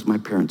part, it was my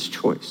parents'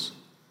 choice.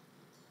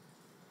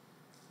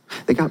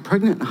 They got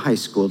pregnant in high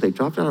school. They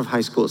dropped out of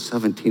high school at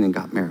 17 and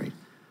got married.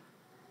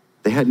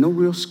 They had no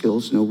real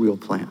skills, no real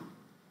plan.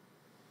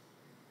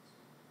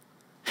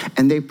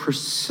 And they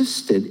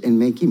persisted in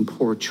making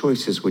poor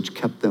choices, which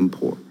kept them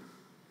poor.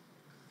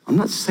 I'm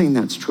not saying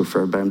that's true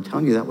for everybody. I'm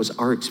telling you that was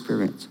our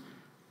experience.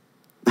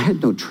 I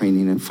had no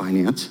training in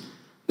finance,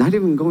 not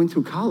even going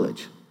through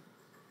college.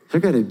 I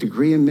got a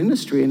degree in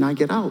ministry and I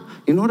get out.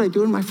 You know what I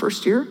do in my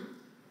first year?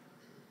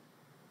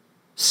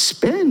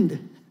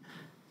 Spend.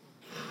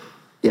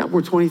 Yeah,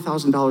 we're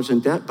 $20,000 in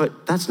debt,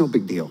 but that's no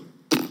big deal.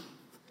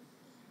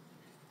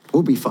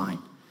 We'll be fine.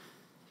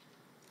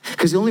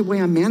 Because the only way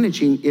I'm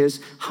managing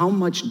is how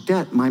much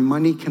debt my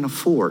money can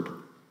afford,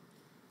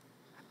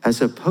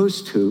 as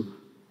opposed to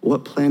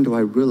what plan do I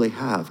really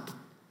have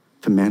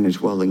to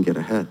manage well and get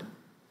ahead.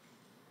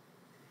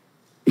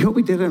 You know what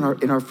we did in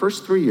our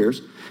first 3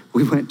 years?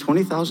 We went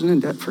 $20,000 in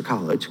debt for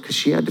college because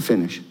she had to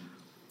finish.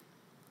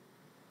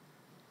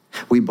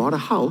 We bought a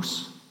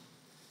house.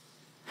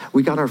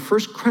 We got our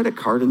first credit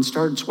card and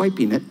started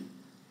swiping it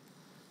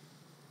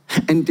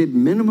and did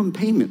minimum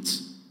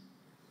payments.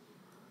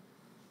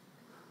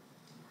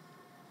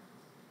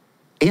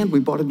 And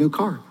we bought a new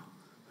car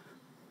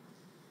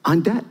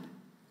on debt.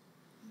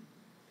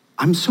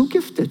 I'm so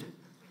gifted.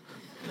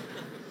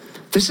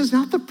 This is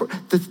not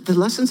the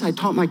lessons I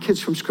taught my kids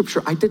from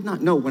Scripture. I did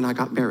not know when I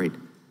got married.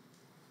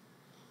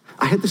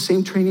 I had the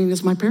same training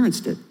as my parents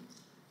did.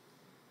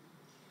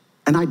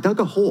 And I dug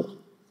a hole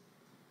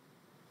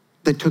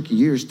that took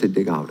years to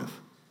dig out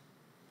of.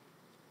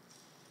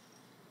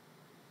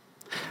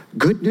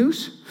 Good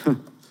news?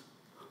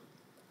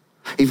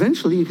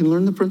 Eventually you can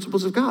learn the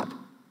principles of God.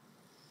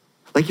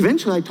 Like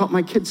eventually I taught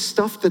my kids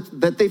stuff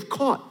that they've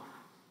caught.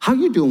 How are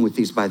you doing with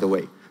these, by the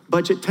way?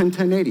 Budget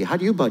 10-10-80. How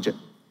do you budget?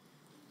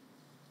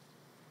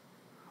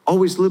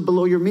 Always live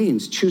below your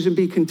means. Choose and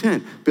be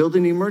content. Build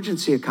an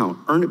emergency account.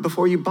 Earn it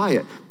before you buy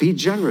it. Be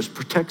generous.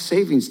 Protect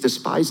savings.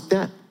 Despise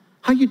debt.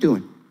 How you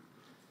doing?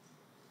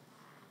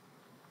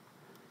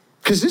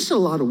 Because this is a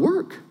lot of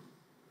work.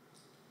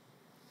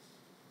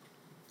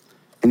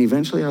 And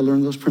eventually I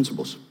learned those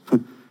principles.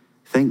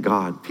 Thank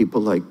God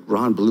people like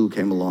Ron Blue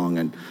came along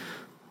and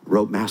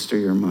wrote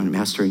Mastering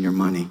Your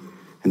Money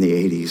in the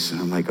 80s.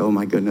 And I'm like, oh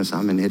my goodness,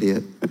 I'm an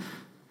idiot.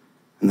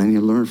 And then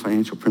you learn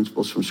financial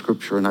principles from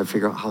Scripture and I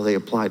figure out how they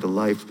apply to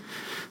life.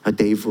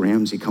 Dave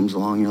Ramsey comes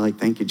along and you're like,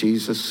 thank you,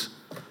 Jesus.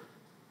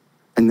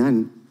 And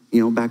then You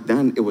know, back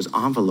then it was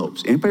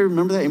envelopes. Anybody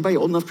remember that? Anybody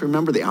old enough to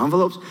remember the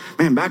envelopes?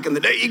 Man, back in the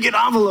day, you get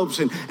envelopes,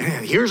 and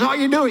here's how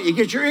you do it. You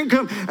get your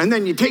income, and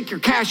then you take your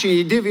cash and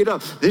you divvy it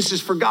up. This is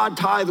for God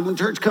tithe. When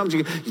church comes,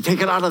 you take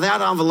it out of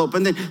that envelope,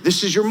 and then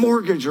this is your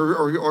mortgage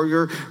or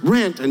your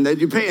rent, and then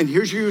you pay, and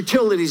here's your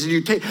utilities, and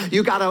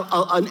you got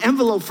an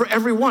envelope for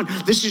every one.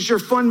 This is your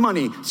fund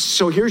money,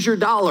 so here's your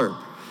dollar.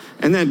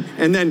 And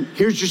then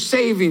here's your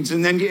savings,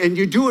 and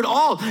you do it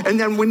all. And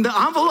then when the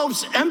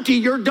envelope's empty,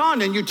 you're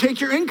done, and you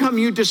take your income,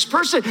 you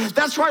disperse it.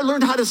 That's where I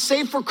learned how to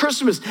save for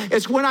Christmas.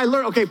 It's when I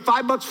learned, okay,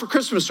 $5 for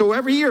Christmas. So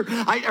every year,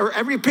 or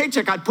every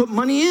paycheck, I'd put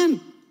money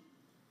in.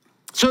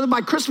 So that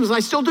by Christmas, I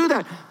still do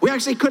that. We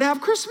actually could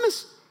have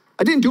Christmas.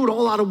 I didn't do it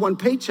all out of one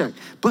paycheck.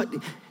 But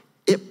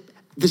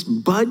this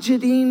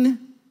budgeting,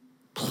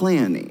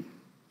 planning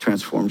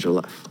transforms your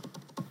life.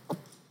 But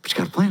you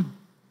got to plan.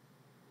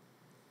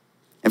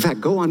 In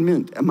fact, go on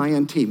Mint,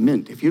 M-I-N-T,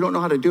 Mint. If you don't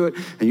know how to do it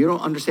and you don't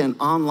understand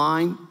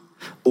online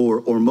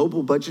or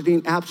mobile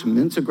budgeting apps,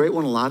 Mint's a great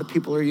one a lot of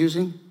people are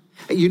using.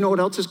 And you know what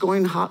else is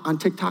going hot on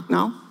TikTok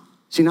now?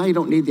 See, now you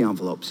don't need the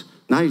envelopes.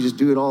 Now you just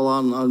do it all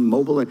on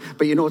mobile.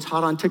 But you know what's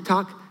hot on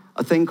TikTok?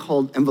 A thing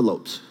called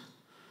envelopes.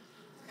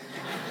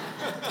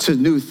 It's a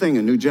new thing,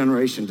 a new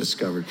generation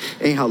discovered.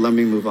 Anyhow, let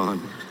me move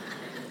on.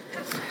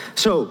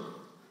 So,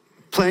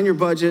 plan your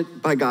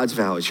budget by God's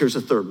values. Here's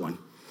a third one.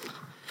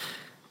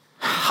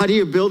 How do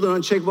you build an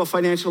unshakable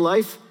financial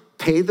life?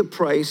 Pay the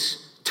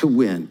price to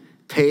win.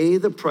 Pay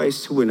the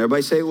price to win.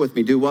 Everybody say it with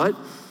me. Do what?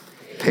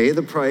 Pay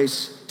the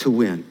price to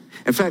win.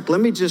 In fact, let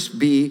me just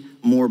be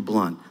more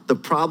blunt. The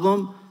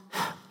problem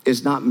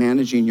is not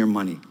managing your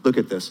money. Look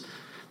at this.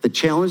 The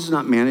challenge is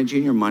not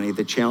managing your money.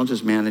 The challenge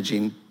is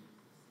managing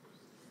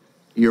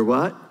your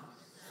what?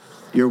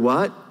 Your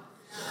what?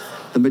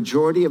 The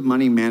majority of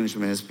money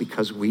management is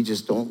because we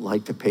just don't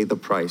like to pay the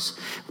price.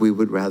 We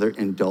would rather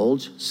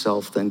indulge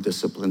self than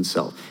discipline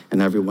self. And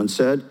everyone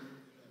said,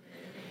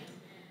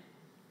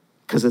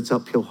 because it's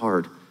uphill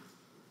hard.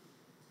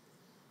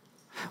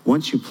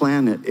 Once you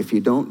plan it, if you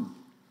don't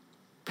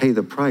pay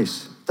the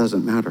price, it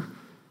doesn't matter.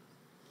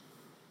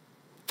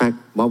 In fact,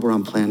 while we're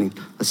on planning,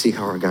 let's see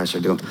how our guys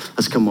are doing.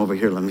 Let's come over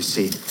here, let me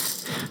see.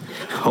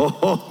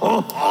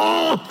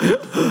 Oh,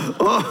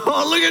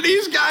 look at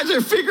these guys,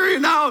 they're figuring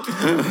it out.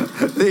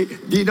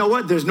 You know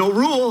what? There's no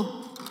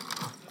rule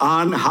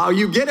on how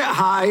you get it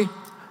high.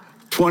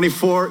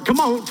 24, come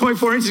on,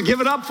 24 inches,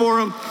 give it up for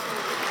them.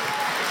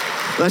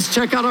 Let's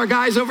check out our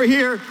guys over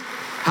here.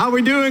 How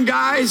we doing,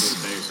 guys?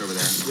 Over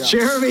there. Yeah.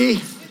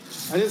 Jeremy.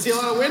 I didn't see a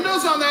lot of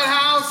windows on that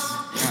house.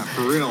 Yeah,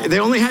 for real. They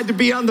only had to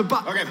be on the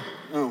Okay.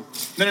 Oh.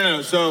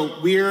 No. So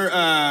we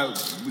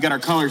got our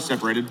colors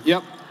separated.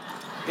 Yep.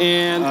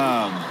 And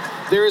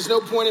there is no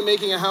point in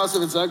making a house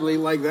if it's ugly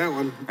like that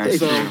one. Right.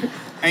 So,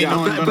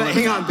 but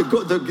hang on.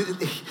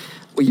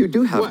 Well, you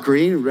do have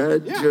green,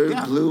 red,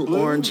 blue,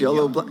 orange,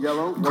 yellow, black.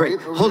 Yellow, great.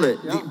 White, Hold it.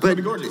 Yeah. But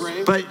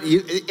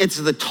it's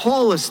the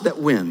tallest that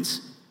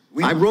wins.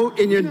 I wrote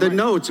in the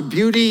notes,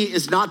 beauty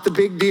is not the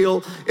big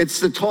deal. It's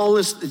the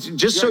tallest,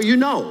 just so you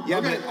know.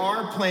 Yeah, but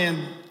our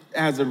plan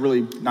has a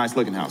really nice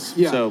looking house.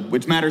 Yeah. So,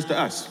 which matters to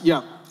us.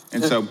 Yeah.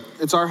 And so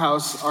it's our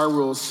house, our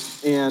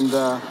rules, and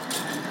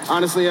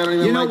honestly, I don't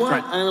even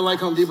like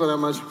Home Depot that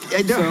much.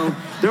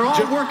 They're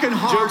all working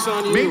hard. Joke's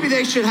on you. Maybe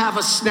they should have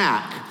a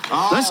snack.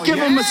 Oh, Let's give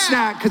them a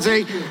snack because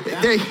they.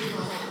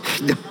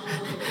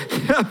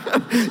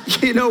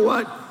 You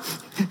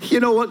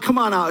know what? Come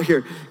on out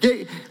here.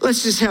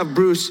 Let's just have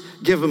Bruce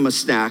give him a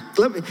snack.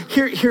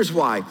 Here's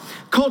why.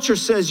 Culture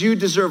says you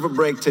deserve a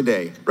break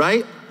today,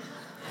 right?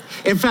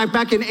 In fact,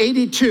 back in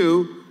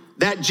 '82.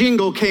 That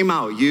jingle came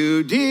out.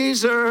 You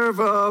deserve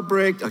a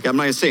break. Okay, I'm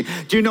not gonna say.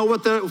 Do you know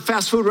what the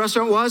fast food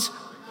restaurant was?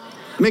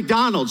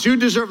 McDonald's. You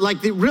deserve,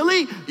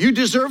 really? You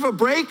deserve a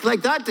break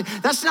like that?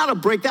 That's not a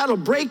break, that'll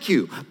break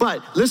you.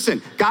 But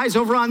listen, guys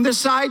over on this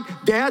side,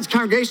 dads,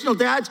 congregational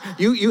dads,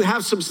 you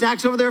have some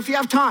snacks over there if you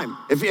have time.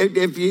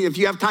 If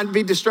you have time to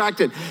be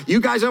distracted. You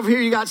guys over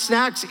here, you got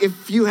snacks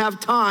if you have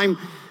time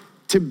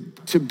to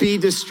be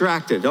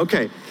distracted.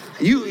 Okay,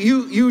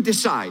 you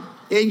decide.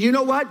 And you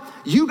know what?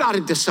 You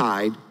gotta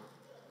decide.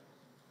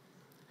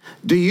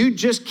 Do you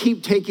just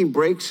keep taking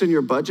breaks in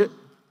your budget?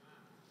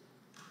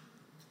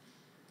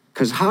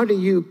 Because how do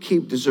you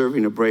keep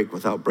deserving a break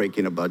without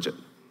breaking a budget?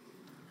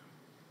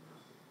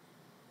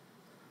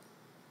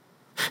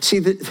 See,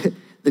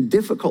 the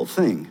difficult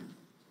thing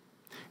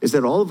is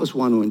that all of us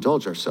want to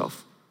indulge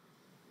ourselves,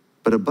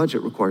 but a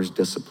budget requires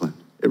discipline.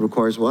 It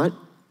requires what?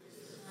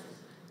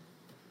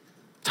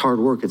 It's hard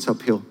work, it's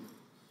uphill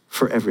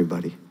for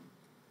everybody.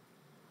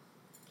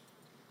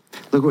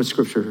 Look what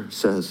Scripture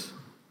says.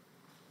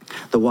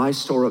 The wise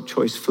store up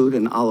choice food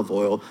and olive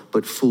oil,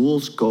 but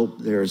fools gulp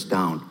theirs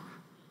down.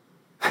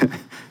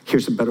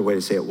 Here's a better way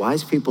to say it.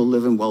 Wise people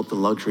live in wealth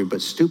and luxury,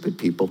 but stupid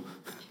people,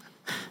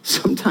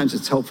 sometimes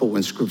it's helpful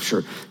when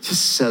Scripture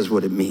just says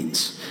what it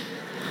means.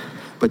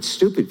 But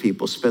stupid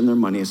people spend their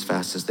money as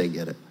fast as they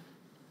get it.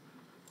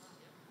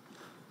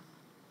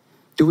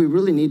 Do we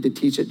really need to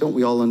teach it? Don't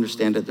we all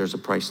understand that there's a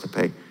price to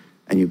pay,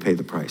 and you pay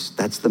the price?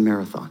 That's the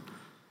marathon.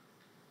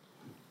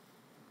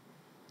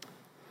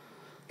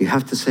 You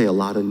have to say a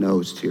lot of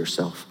no's to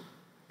yourself.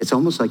 It's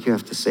almost like you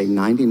have to say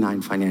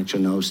 99 financial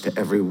no's to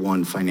every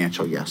one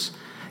financial yes,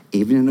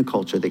 even in a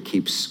culture that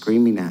keeps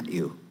screaming at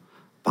you,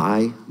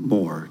 buy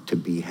more to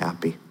be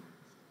happy.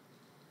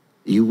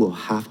 You will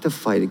have to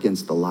fight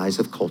against the lies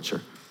of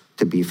culture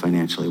to be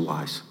financially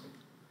wise.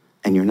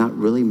 And you're not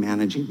really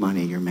managing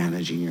money, you're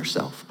managing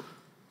yourself.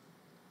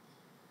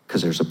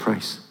 Because there's a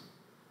price.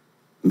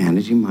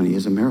 Managing money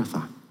is a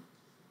marathon.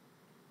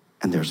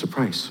 And there's a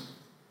price.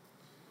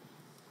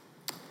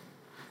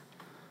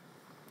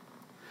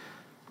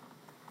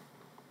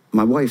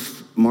 My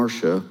wife,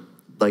 Marcia,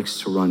 likes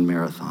to run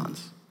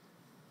marathons.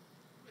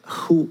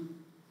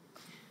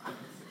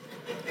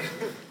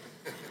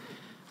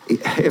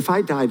 If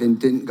I died and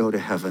didn't go to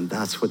heaven,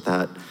 that's what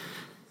that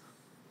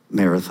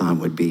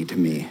marathon would be to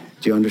me.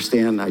 Do you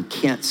understand? I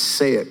can't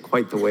say it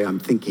quite the way I'm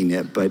thinking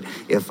it, but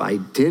if I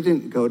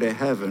didn't go to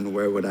heaven,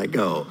 where would I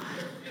go?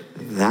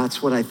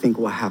 That's what I think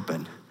will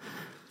happen.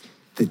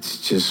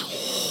 It's just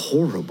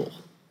horrible.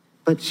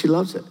 But she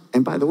loves it.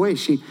 And by the way,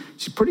 she's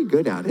pretty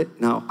good at it.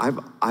 Now,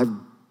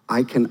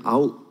 I can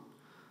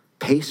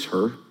outpace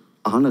her.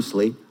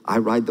 Honestly, I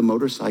ride the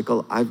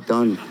motorcycle. I've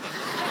done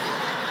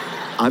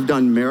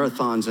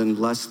marathons in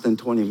less than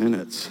 20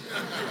 minutes.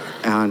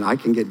 And I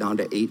can get down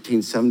to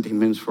 18, 17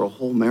 minutes for a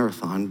whole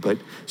marathon, but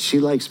she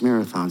likes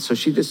marathons. So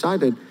she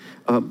decided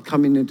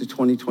coming into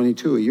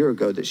 2022, a year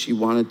ago, that she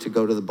wanted to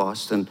go to the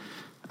Boston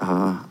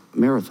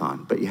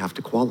Marathon, but you have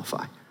to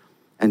qualify.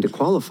 And to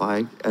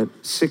qualify at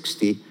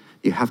 60,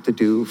 you have to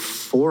do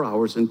 4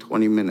 hours and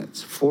 20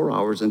 minutes. 4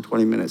 hours and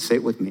 20 minutes. Say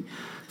it with me.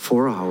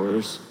 4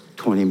 hours,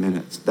 20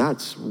 minutes.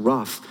 That's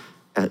rough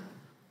at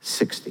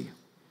 60.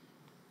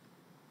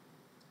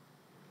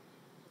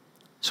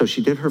 So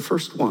she did her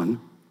first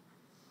one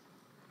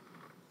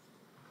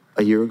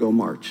a year ago,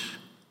 March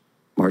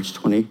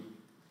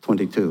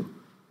 2022.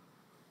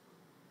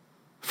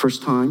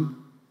 First time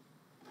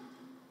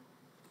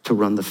to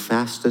run the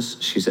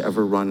fastest she's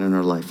ever run in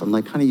her life. I'm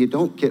like, honey, you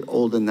don't get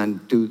old and then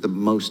do the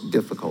most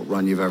difficult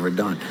run you've ever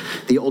done.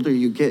 The older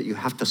you get, you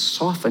have to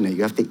soften it.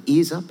 You have to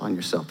ease up on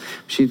yourself.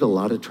 She did a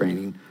lot of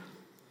training.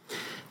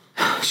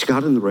 She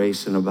got in the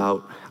race and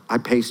I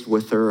paced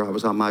with her. I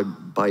was on my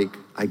bike.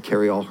 I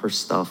carry all her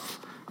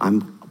stuff.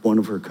 I'm one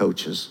of her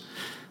coaches.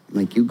 I'm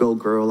like, you go,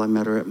 girl. I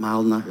met her at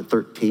mile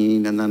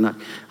 13, and then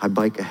I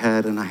bike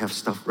ahead, and I have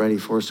stuff ready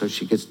for her, so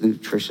she gets the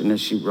nutrition as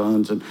she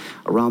runs. And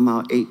around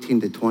mile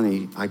 18 to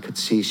 20, I could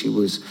see she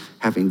was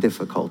having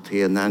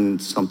difficulty, and then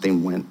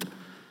something went.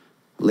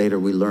 Later,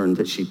 we learned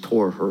that she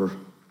tore her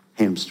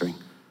hamstring,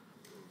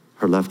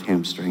 her left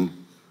hamstring.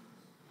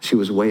 She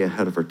was way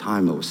ahead of her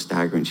time. It was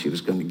staggering. She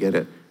was going to get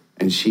it.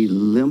 And she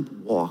limp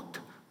walked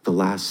the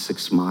last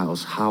 6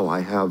 miles. How, I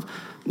have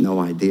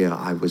no idea.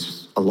 I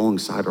was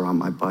alongside her on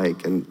my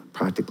bike and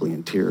practically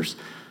in tears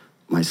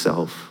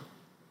myself.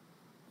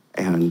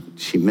 And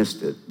she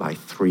missed it by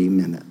 3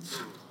 minutes.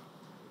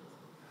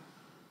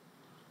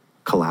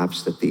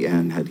 Collapsed at the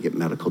end, had to get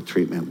medical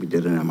treatment. We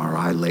did an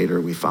MRI later.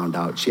 We found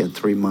out she had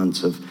 3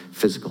 months of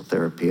physical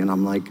therapy. And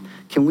I'm like,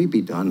 can we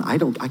be done? I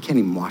can't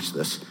even watch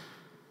this.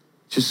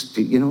 Just,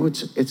 and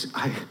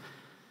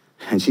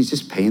she's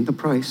just paying the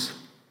price.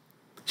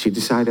 She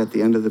decided at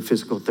the end of the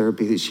physical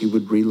therapy that she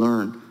would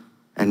relearn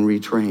and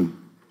retrain.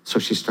 So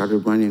she started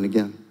running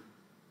again.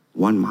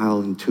 1 mile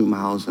and 2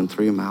 miles and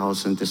 3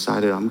 miles, and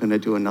decided, I'm gonna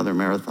do another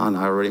marathon.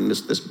 I already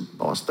missed this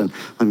Boston.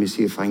 Let me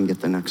see if I can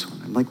get the next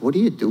one. I'm like, what are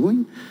you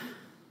doing?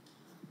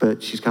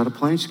 But she's got a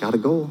plan, she's got a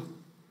goal.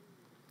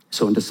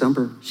 So in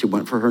December, she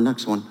went for her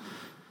next one.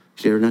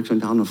 She did her next one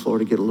down in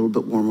Florida, get a little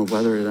bit warmer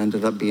weather. It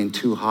ended up being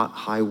too hot,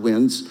 high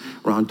winds,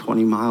 around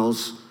 20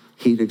 miles.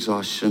 Heat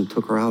exhaustion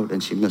took her out,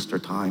 and she missed her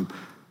time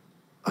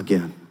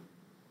again.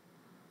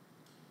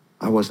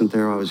 I wasn't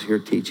there, I was here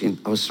teaching.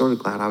 I was sort of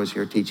glad I was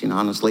here teaching,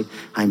 honestly.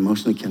 I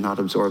emotionally cannot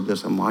absorb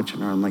this. I'm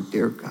watching her, I'm like,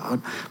 dear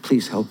God,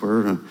 please help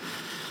her. And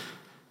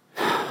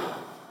what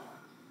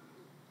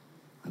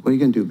are you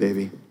gonna do,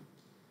 baby?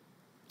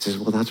 She says,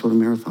 well, that's what a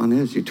marathon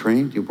is. You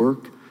train, you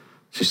work.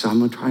 She said, I'm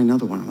gonna try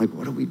another one. I'm like,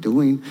 what are we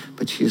doing?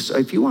 But she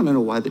said, if you wanna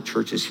know why the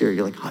church is here,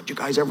 you're like, how'd you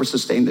guys ever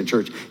sustain the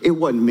church? It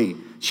wasn't me.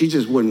 She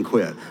just wouldn't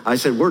quit. I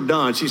said, we're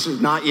done. She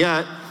says, not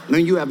yet. No,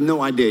 you have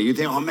no idea. You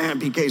think, oh man,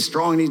 PK's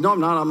strong. And he's, no, I'm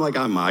not. I'm like,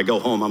 I go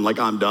home. I'm like,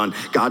 I'm done.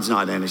 God's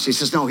not in it. She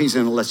says, no, he's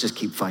in it. Let's just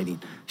keep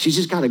fighting. She's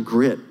just got a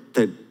grit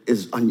that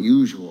is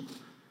unusual.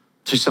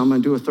 She said, I'm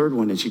gonna do a third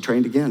one. And she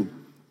trained again.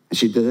 And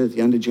she did it at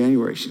the end of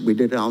January. We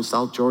did it out in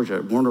South Georgia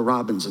at Warner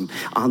Robins and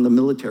on the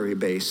military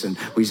base. And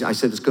I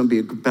said, it's gonna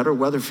be better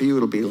weather for you.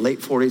 It'll be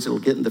late 40s, it'll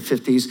get in the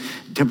 50s.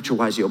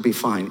 Temperature-wise, you'll be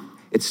fine.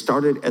 It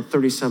started at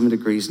 37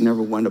 degrees,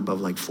 never went above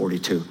like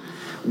 42.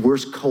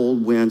 Worst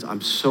cold winds. I'm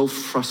so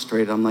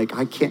frustrated. I'm like,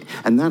 I can't.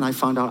 And then I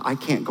found out I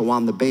can't go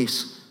on the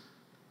base.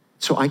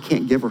 So I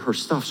can't give her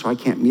stuff. So I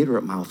can't meet her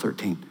at mile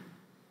 13.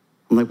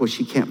 I'm like, well,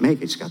 she can't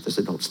make it. She's got this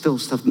adult still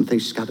stuff and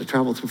things she's got to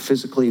travel through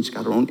physically, and she's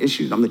got her own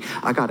issues. I'm like,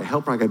 I got to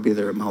help her. I got to be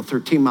there at mile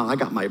 13 mile. I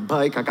got my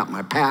bike. I got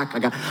my pack.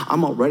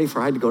 I'm all ready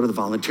I had to go to the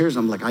volunteers.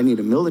 I'm like, I need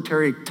a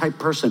military type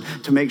person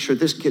to make sure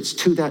this gets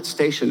to that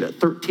station at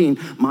 13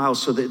 miles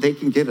so that they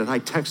can get it. I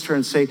text her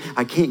and say,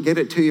 I can't get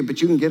it to you,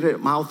 but you can get it at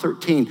mile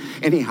 13.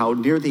 Anyhow,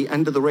 near the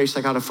end of the race,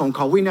 I got a phone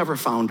call. We never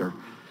found her.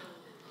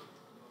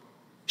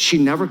 She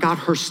never got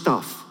her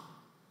stuff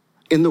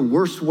in the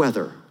worst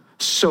weather.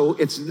 So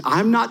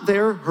I'm not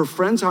there, her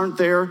friends aren't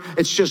there,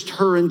 it's just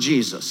her and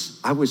Jesus.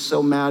 I was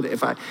so mad.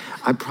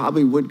 I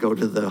probably would go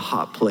to the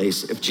hot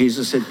place if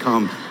Jesus had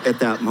come at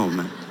that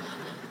moment.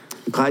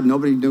 I'm glad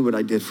nobody knew what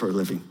I did for a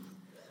living.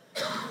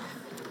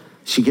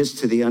 She gets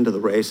to the end of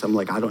the race. I'm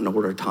like, I don't know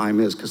what her time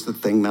is because the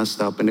thing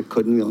messed up and it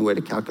couldn't. The only way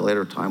to calculate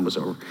her time was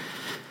over.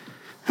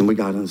 And we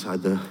got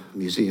inside the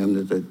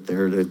museum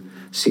there to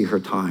see her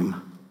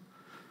time.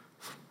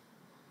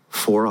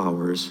 4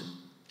 hours,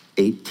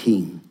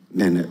 18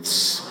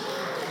 minutes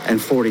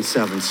and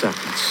 47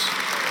 seconds.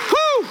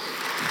 Woo!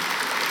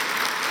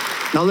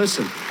 Now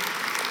listen,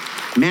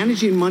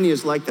 managing money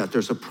is like that.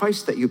 There's a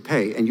price that you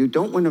pay, and you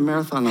don't win a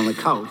marathon on the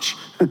couch.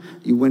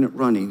 You win it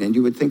running. And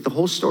you would think the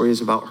whole story is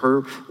about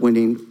her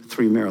winning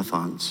 3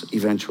 marathons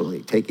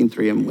eventually, taking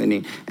 3 and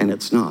winning, and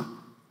it's not.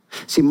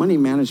 See, money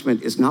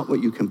management is not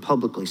what you can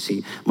publicly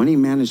see. Money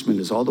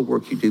management is all the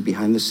work you do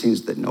behind the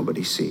scenes that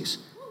nobody sees.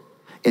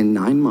 In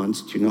 9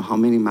 months, do you know how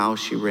many miles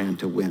she ran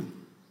to win?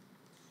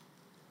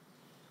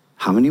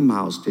 How many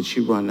miles did she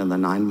run in the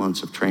 9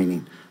 months of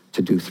training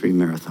to do 3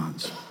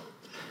 marathons?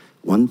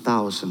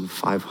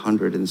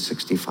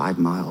 1,565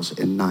 miles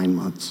in 9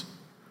 months.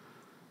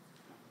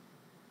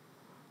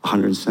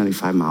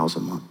 175 miles a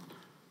month.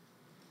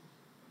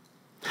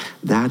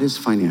 That is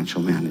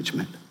financial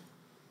management.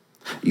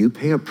 You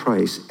pay a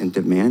price and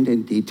demand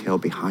in detail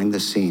behind the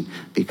scene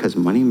because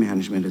money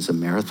management is a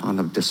marathon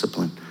of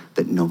discipline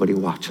that nobody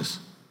watches.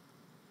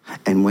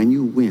 And when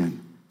you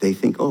win, they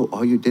think, oh,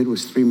 all you did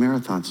was 3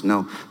 marathons.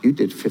 No, you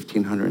did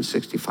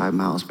 1,565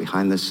 miles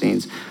behind the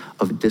scenes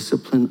of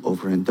discipline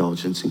over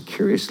indulgence. And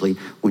curiously,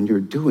 when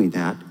you're doing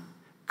that,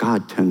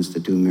 God tends to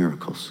do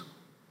miracles.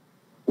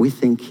 We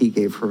think he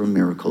gave her a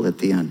miracle at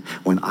the end.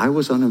 When I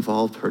was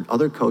uninvolved, her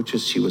other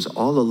coaches, she was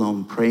all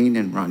alone praying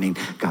and running.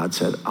 God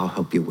said, I'll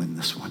help you win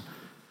this one,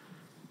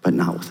 but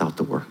not without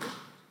the work.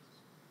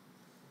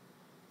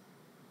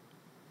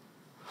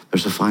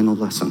 There's a final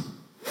lesson,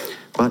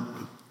 but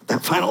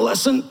that final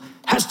lesson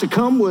has to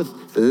come with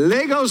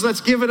Legos.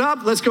 Let's give it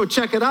up. Let's go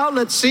check it out.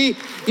 Let's see.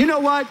 You know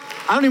what?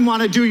 I don't even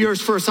want to do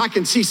yours first. I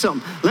can see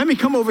something. Let me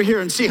come over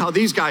here and see how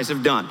these guys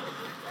have done.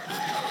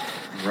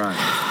 Right.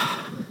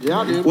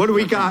 Yeah, dude. What do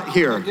we got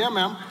here? Yeah,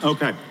 man.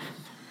 Okay.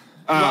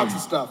 Lots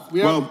of stuff.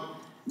 We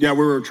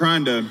were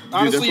trying to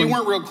honestly, you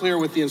weren't real clear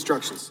with the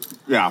instructions.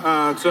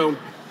 Yeah.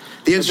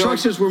 The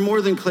instructions were more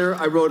than clear.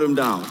 I wrote them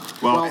down.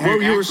 Well,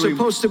 what you were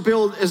supposed to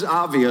build is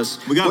obvious.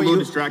 We got a little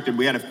distracted.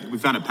 We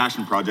found a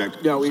passion project.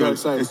 Yeah, we got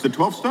excited. It's the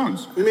 12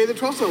 stones. We made the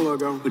 12 stone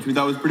logo, which we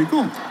thought was pretty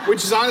cool.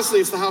 Which is honestly,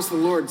 it's the house of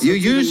the Lord. So you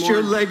used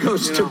your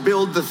Legos to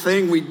build the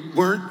thing we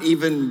weren't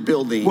even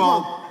building.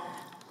 Well,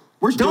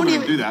 we're still going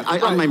to do that.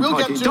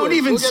 Don't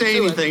even say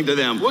anything to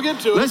them. We'll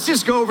get to it. Let's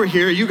just go over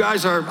here. You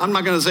guys are, I'm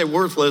not going to say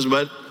worthless,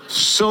 but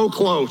so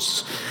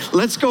close.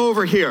 Let's go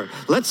over here.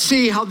 Let's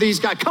see how these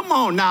guys, come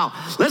on now.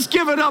 Let's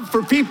give it up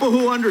for people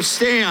who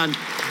understand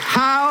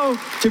how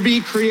to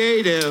be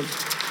creative.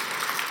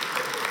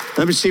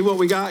 Let me see what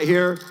we got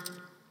here.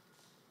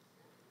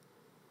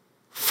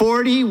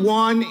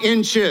 41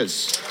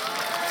 inches.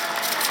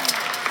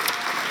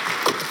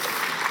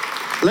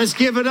 Let's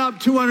give it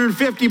up,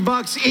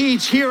 $250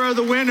 each. Here are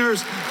the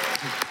winners.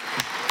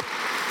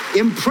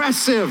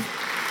 Impressive,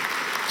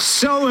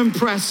 so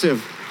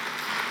impressive.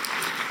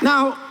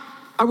 Now,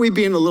 are we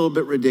being a little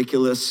bit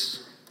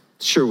ridiculous?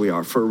 Sure we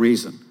are, for a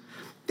reason.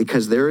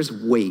 Because there is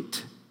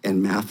weight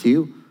in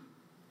Matthew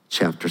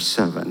chapter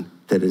 7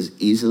 that is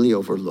easily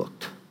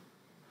overlooked.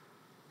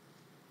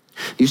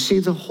 You see,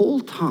 the whole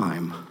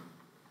time,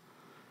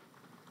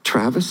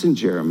 Travis and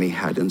Jeremy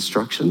had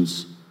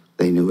instructions.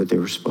 They knew what they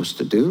were supposed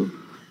to do.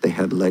 They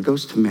had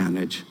Legos to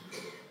manage.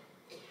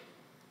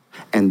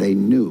 And they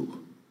knew.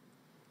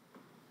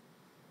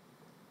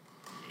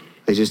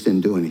 They just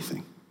didn't do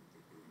anything.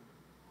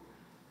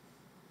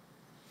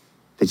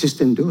 They just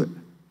didn't do it.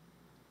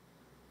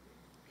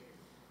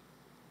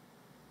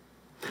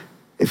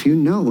 If you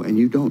know and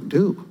you don't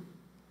do,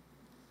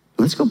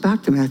 let's go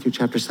back to Matthew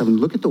chapter 7.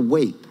 Look at the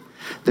weight.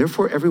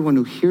 Therefore, everyone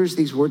who hears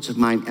these words of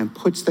mine and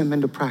puts them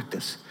into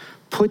practice.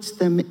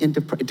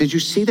 Did you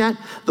see that?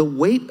 The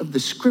weight of the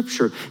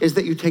scripture is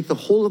that you take the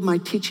whole of my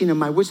teaching and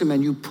my wisdom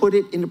and you put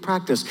it into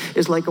practice.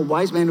 It's like a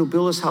wise man who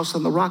built his house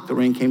on the rock. The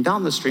rain came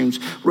down, the streams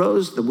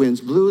rose, the winds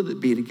blew,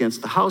 that beat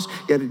against the house,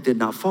 yet it did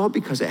not fall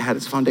because it had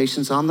its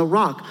foundations on the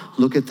rock.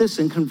 Look at this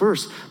and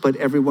converse. But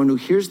everyone who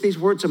hears these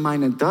words of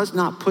mine and does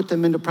not put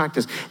them into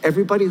practice,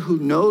 everybody who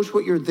knows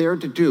what you're there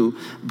to do,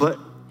 but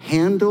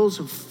handles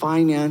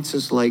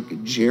finances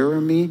like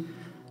Jeremy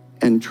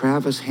and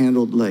Travis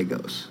handled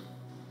Legos.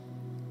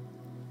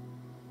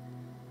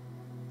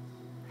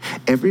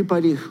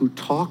 Everybody who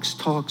talks,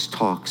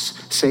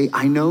 say,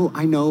 I know.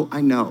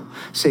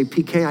 Say,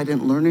 PK, I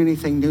didn't learn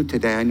anything new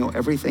today. I know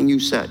everything you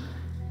said.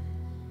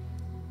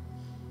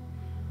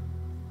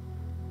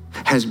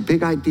 Has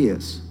big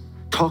ideas,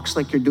 talks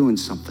like you're doing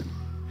something,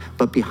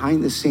 but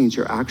behind the scenes,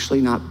 you're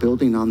actually not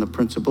building on the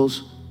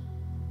principles.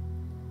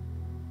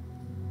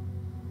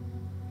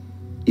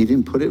 You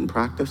didn't put it in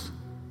practice.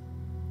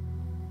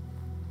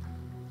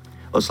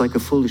 Well, it's like a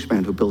foolish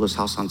man who built his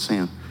house on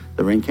sand.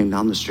 The rain came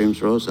down, the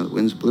streams rose, and the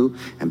winds blew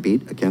and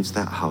beat against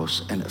that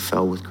house, and it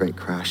fell with great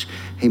crash.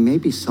 Hey,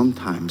 maybe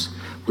sometimes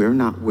we're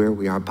not where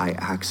we are by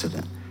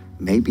accident.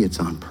 Maybe it's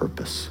on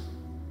purpose.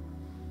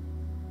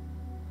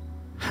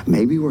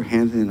 Maybe we're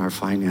handling our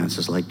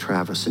finances like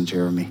Travis and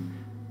Jeremy,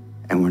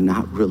 and we're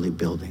not really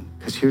building.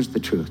 Because here's the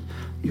truth.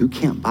 You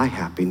can't buy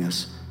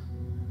happiness.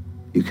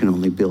 You can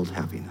only build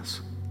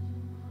happiness.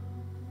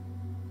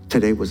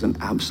 Today was an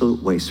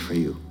absolute waste for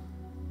you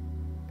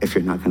if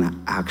you're not gonna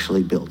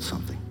actually build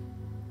something.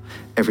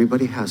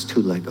 Everybody has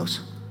 2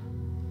 Legos.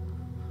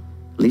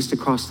 At least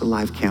across the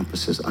live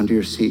campuses, under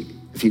your seat,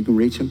 if you can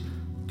reach them,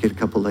 get a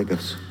couple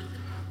Legos.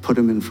 Put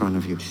them in front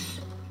of you.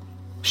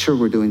 Sure,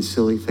 we're doing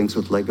silly things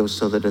with Legos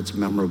so that it's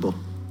memorable.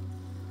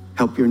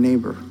 Help your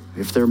neighbor.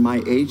 If they're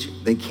my age,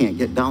 they can't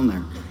get down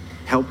there.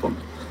 Help them.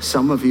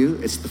 Some of you,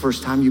 it's the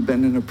first time you've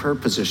been in a prayer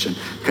position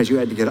because you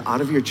had to get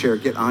out of your chair,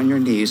 get on your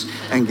knees,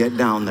 and get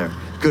down there.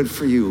 Good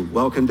for you.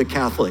 Welcome to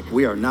Catholic.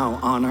 We are now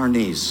on our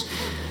knees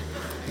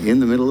in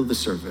the middle of the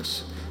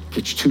service.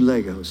 Get your 2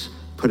 Legos,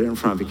 put it in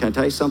front of you. Can I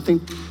tell you something?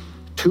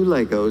 2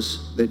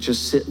 Legos that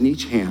just sit in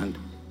each hand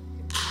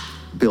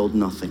build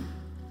nothing.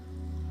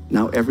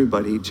 Now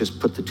everybody just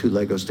put the 2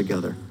 Legos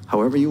together,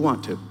 however you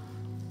want to.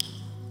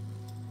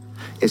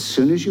 As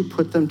soon as you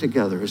put them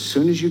together, as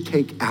soon as you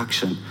take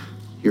action,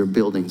 you're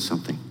building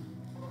something.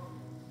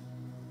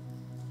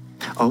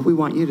 All we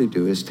want you to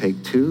do is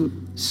take 2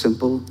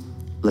 simple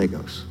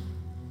Legos,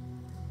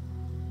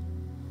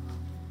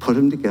 put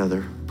them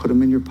together, put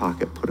them in your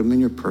pocket, put them in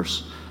your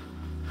purse,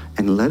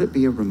 and let it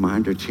be a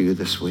reminder to you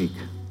this week.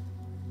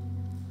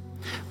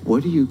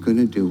 What are you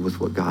gonna do with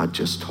what God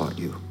just taught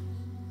you?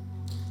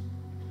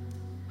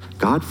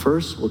 God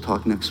first, we'll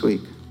talk next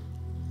week.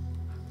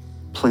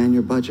 Plan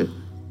your budget.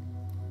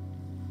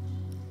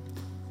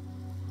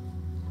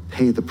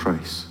 Pay the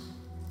price.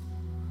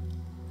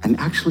 And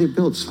actually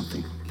build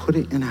something. Put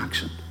it in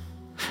action.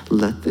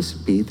 Let this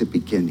be the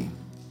beginning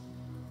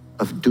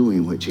of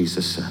doing what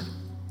Jesus said.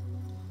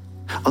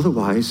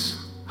 Otherwise,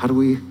 how do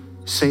we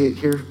say it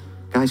here?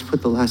 Guys,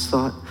 put the last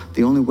thought.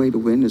 The only way to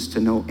win is to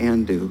know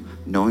and do.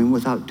 Knowing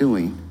without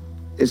doing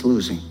is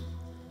losing.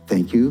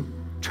 Thank you,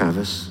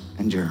 Travis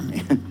and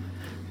Jeremy.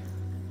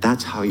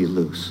 That's how you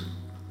lose.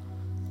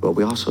 But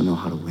we also know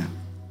how to win.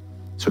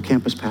 So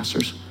campus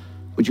pastors,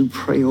 would you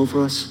pray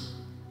over us?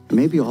 And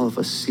maybe all of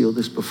us seal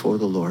this before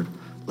the Lord.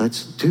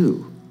 Let's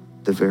do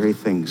the very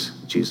things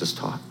Jesus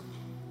taught.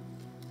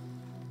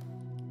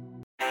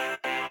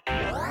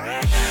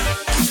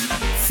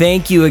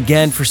 Thank you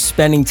again for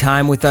spending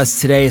time with us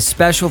today. A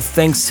special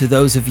thanks to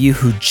those of you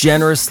who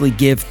generously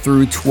give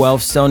through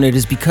 12 Stone. It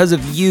is because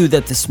of you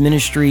that this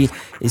ministry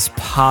is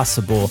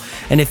possible.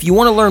 And if you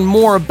want to learn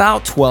more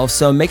about 12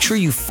 Stone, make sure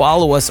you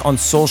follow us on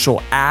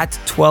social at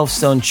 12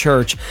 Stone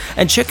Church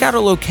and check out a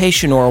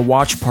location or a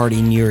watch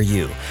party near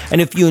you.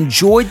 And if you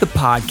enjoyed the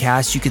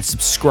podcast, you could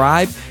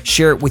subscribe,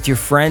 share it with your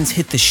friends,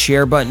 hit the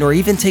share button, or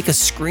even take a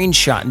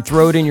screenshot and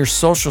throw it in your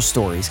social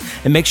stories.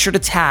 And make sure to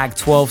tag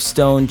 12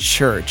 Stone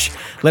Church.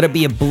 Let it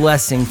be a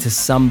blessing to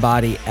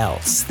somebody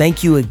else.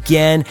 Thank you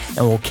again,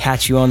 and we'll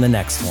catch you on the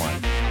next one.